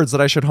 3 words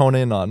that I should hone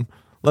in on.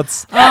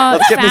 Let's get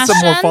me some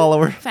more Fashion,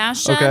 followers.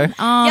 Fashion. Okay.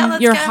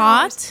 let's You're get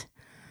hot.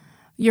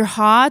 You're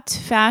hot,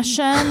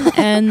 fashion,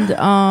 and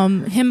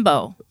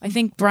himbo. I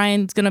think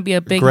Brian's gonna be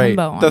a big Great.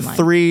 himbo The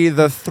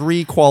online.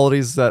 three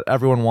qualities that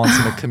everyone wants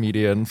in a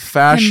comedian: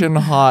 fashion,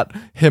 hot,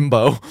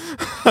 himbo.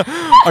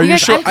 Are you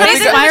guys, sure? I'm kind of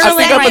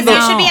spiraling I'm right in the-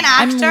 now. You should be an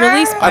I'm actor?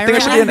 really I think I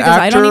should be an spiraling because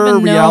I don't actor,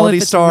 even know reality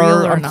if it's star.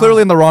 real or I'm not.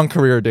 clearly in the wrong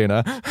career,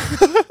 Dana.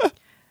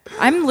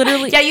 I'm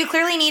literally. Yeah, you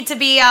clearly need to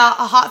be a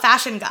hot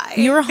fashion guy.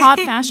 You're a hot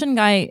fashion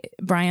guy,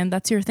 Brian.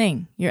 That's your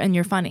thing.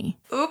 You're funny.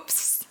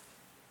 Oops.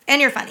 And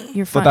you're funny.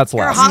 You're But funny. that's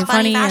You're a less. hot, You're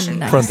funny funny fashion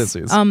and guy. nice.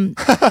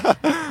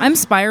 Parentheses. I'm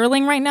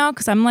spiraling right now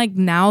because I'm like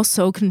now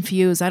so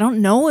confused. I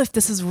don't know if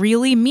this is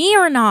really me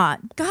or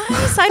not.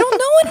 Guys, I don't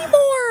know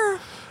anymore.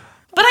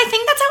 But I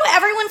think that's how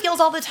everyone feels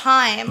all the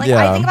time. Like,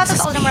 Yeah. I think about this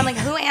all the time where I'm like,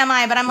 who am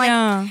I? But I'm like,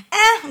 Yeah.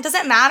 does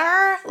it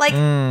matter? Like,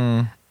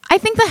 I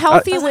think the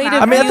healthy Doesn't way to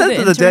matter. I mean, at view the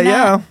end of the day,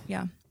 internet- yeah.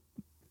 Yeah.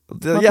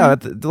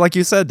 Like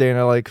you said,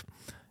 Dana, like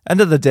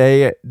end of the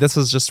day, this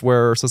is just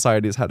where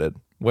society is headed,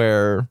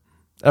 where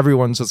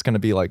everyone's just going to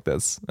be like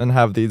this and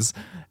have these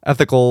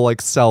ethical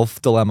like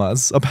self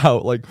dilemmas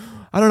about like,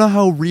 I don't know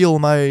how real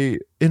my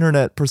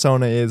internet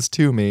persona is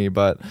to me,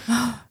 but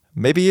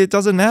maybe it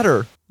doesn't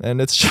matter.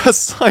 And it's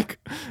just like,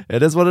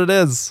 it is what it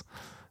is.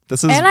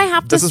 This is, And I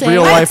have to this is say,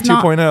 real life it's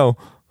not- 2.0.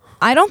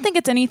 I don't think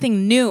it's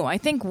anything new. I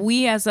think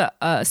we as a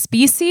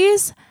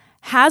species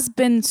has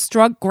been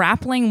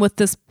grappling with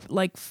this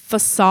like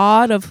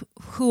facade of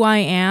who I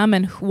am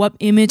and what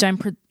image I'm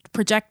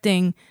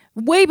projecting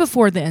way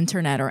before the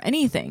internet or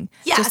anything.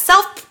 yeah,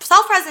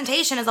 self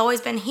presentation has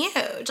always been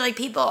huge. Like,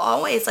 people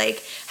always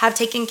like have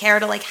taken care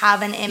to like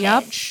have an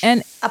image,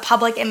 And a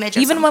public image.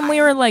 Of even some when we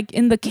kind. were like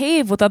in the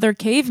cave with other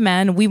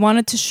cavemen, we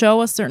wanted to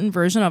show a certain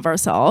version of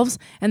ourselves,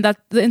 and that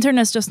the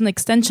internet is just an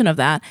extension of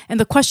that. And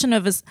the question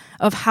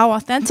of how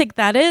authentic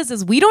that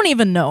is we don't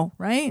even know,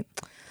 right?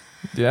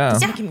 Yeah.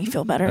 It's making me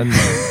feel better.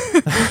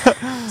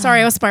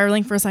 Sorry, I was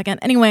spiraling for a second.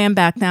 Anyway, I'm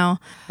back now.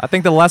 I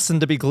think the lesson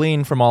to be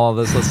gleaned from all of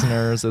this,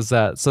 listeners, is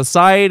that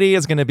society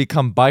is going to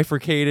become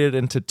bifurcated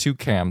into two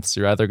camps.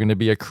 You're either going to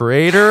be a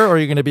creator or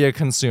you're going to be a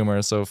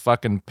consumer. So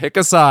fucking pick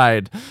a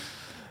side.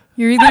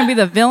 You're either gonna be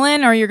the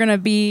villain or you're gonna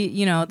be,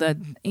 the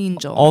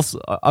angel. Also,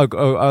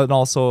 and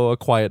also a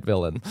quiet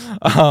villain.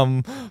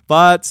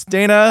 But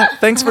Dana,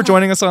 thanks for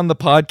joining us on the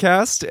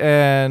podcast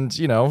and,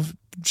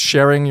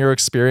 sharing your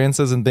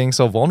experiences and being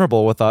so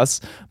vulnerable with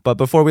us. But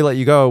before we let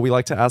you go, we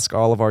like to ask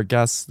all of our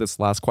guests this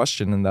last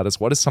question, and that is,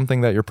 what is something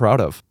that you're proud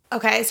of?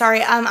 Okay,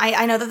 sorry.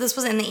 I know that this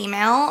was in the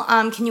email.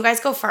 Can you guys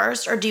go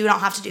first, or do you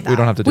not have to do that? We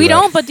don't have to do we that.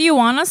 don't, but do you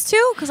want us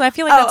to? Because I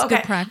feel like that's okay.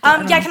 good practice. I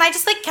don't Yeah. know.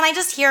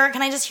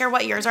 Can I just hear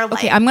what yours are like?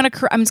 Okay, I'm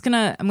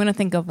gonna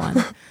think of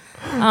one.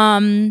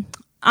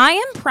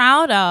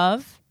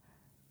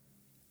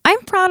 I'm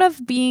proud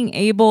of being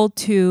able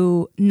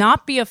to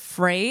not be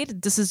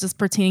afraid. This is just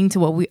pertaining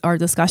to our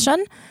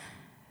discussion.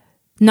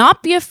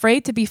 Not be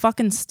afraid to be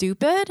fucking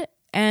stupid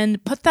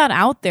and put that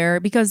out there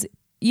because,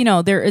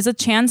 there is a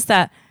chance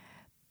that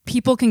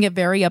people can get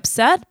very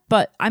upset,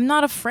 but I'm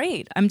not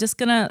afraid. I'm just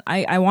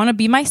I want to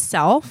be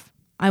myself.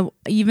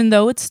 Even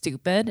though it's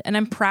stupid, and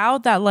I'm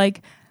proud that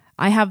like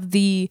I have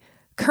the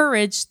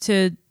courage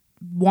to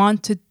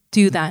want to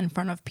do that in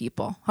front of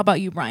people. How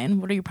about you, Brian?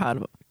 What are you proud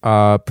of?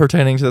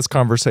 Pertaining to this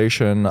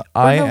conversation,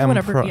 I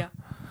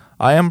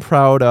am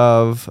proud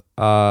of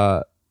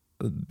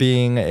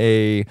being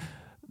a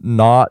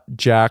not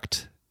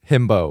jacked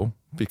himbo,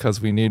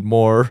 because we need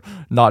more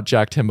not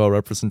jacked himbo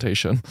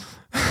representation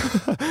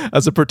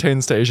as it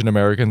pertains to Asian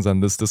Americans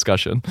in this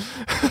discussion.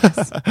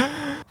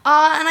 And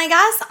I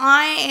guess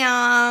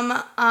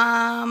I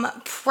am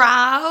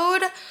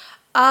proud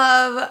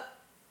of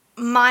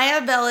my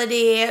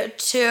ability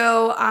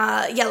to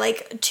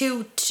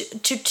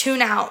to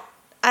tune out.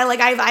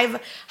 I've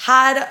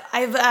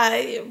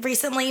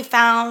recently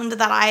found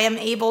that I am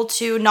able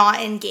to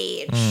not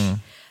engage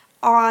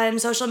on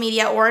social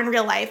media or in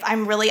real life.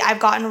 I've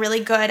gotten really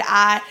good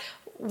at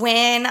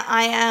when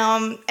I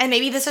am, and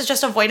maybe this is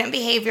just avoidant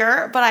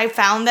behavior, but I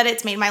found that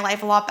it's made my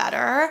life a lot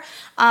better.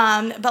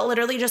 But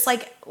literally just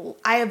like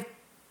I've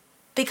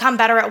become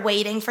better at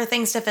waiting for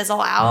things to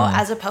fizzle out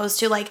as opposed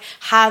to like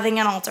having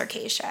an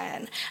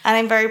altercation. And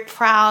I'm very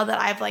proud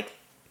that I've like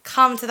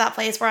come to that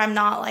place where I'm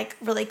not like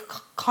really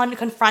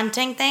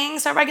confronting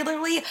things so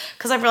regularly,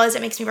 because I've realized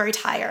it makes me very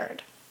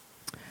tired.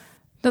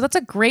 No, that's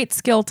a great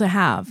skill to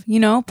have.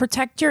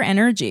 Protect your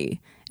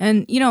energy.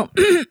 And,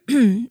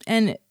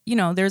 and,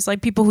 there's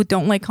like people who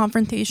don't like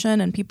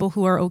confrontation and people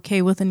who are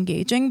okay with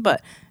engaging,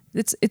 but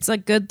it's a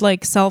good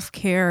like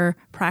self-care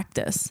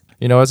practice.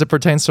 As it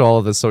pertains to all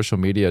of this social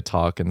media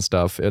talk and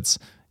stuff,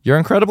 you're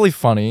incredibly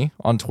funny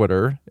on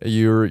Twitter.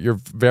 You're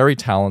very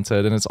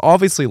talented, and it's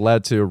obviously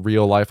led to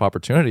real life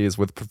opportunities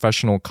with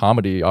professional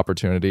comedy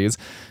opportunities.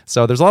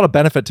 So there's a lot of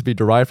benefit to be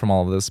derived from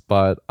all of this.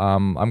 But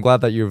I'm glad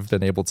that you've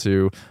been able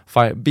to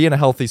be in a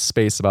healthy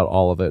space about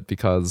all of it,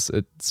 because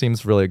it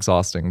seems really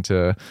exhausting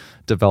to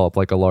develop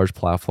like a large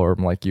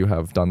platform like you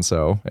have done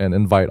so and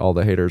invite all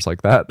the haters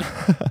like that.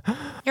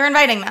 You're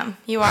inviting them.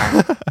 You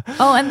are.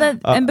 Oh,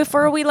 and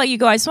before we let you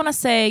go, I just want to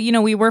say,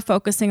 we were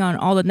focusing on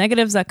all the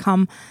negatives that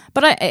come,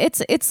 but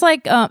it's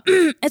like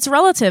it's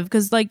relative,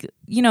 because like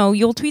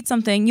you'll tweet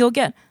something, you'll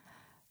get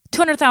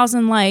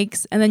 200,000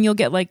 likes, and then you'll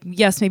get like,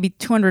 yes, maybe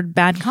 200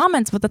 bad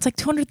comments, but that's like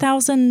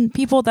 200,000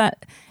 people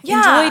that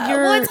enjoyed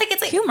your well, it's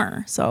like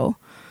humor. So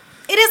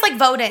it is like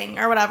voting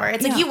or whatever.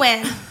 It's like you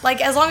win.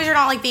 Like as long as you're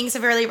not like being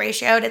severely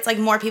ratioed, it's like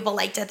more people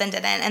liked it than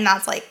didn't, and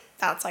that's like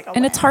a and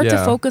win. it's hard to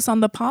Yeah. focus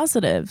on the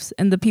positives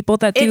and the people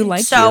that do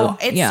like you.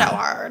 It's so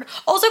hard.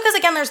 Also, because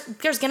again,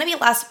 there's gonna be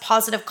less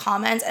positive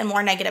comments and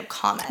more negative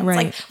comments.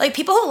 Right. Like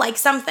people who like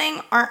something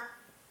aren't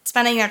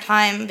spending their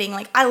time being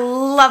like, I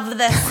love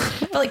this,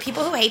 but like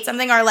people who hate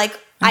something are like,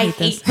 I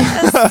hate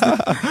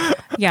this.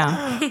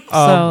 Yeah.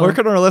 So Where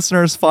can our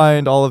listeners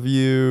find all of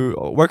you?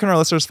 Where can our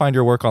listeners find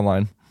your work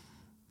online?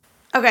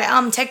 Okay,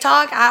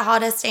 TikTok at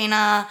Hottest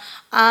Dana.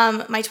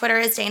 My Twitter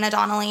is Dana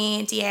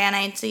Donnelly,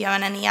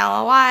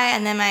 DANIDONNELLY,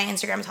 and then my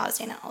Instagram is Hottest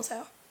Dana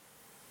also.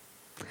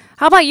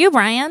 how about you,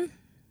 Brian?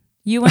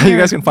 You and You your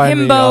guys can find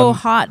me himbo on-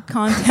 hot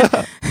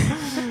content.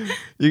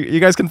 You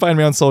guys can find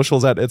me on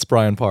socials at It's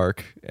Brian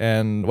Park.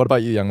 And what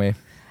about you, Young Me?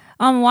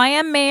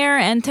 YM Mayor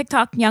and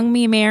TikTok Young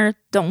Me Mayor.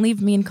 Don't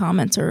leave mean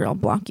comments or I'll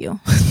block you.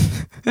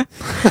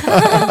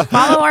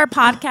 Follow our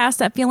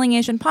podcast at Feeling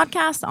Asian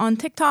Podcast on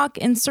TikTok,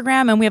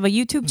 Instagram, and we have a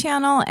YouTube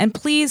channel. And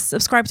please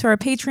subscribe to our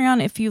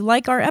Patreon if you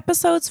like our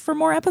episodes for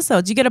more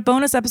episodes. You get a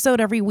bonus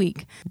episode every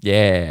week.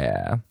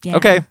 Yeah. Yeah.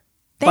 Okay.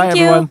 Thank Bye,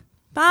 you. everyone.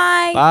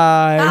 Bye.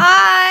 Bye.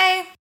 Bye.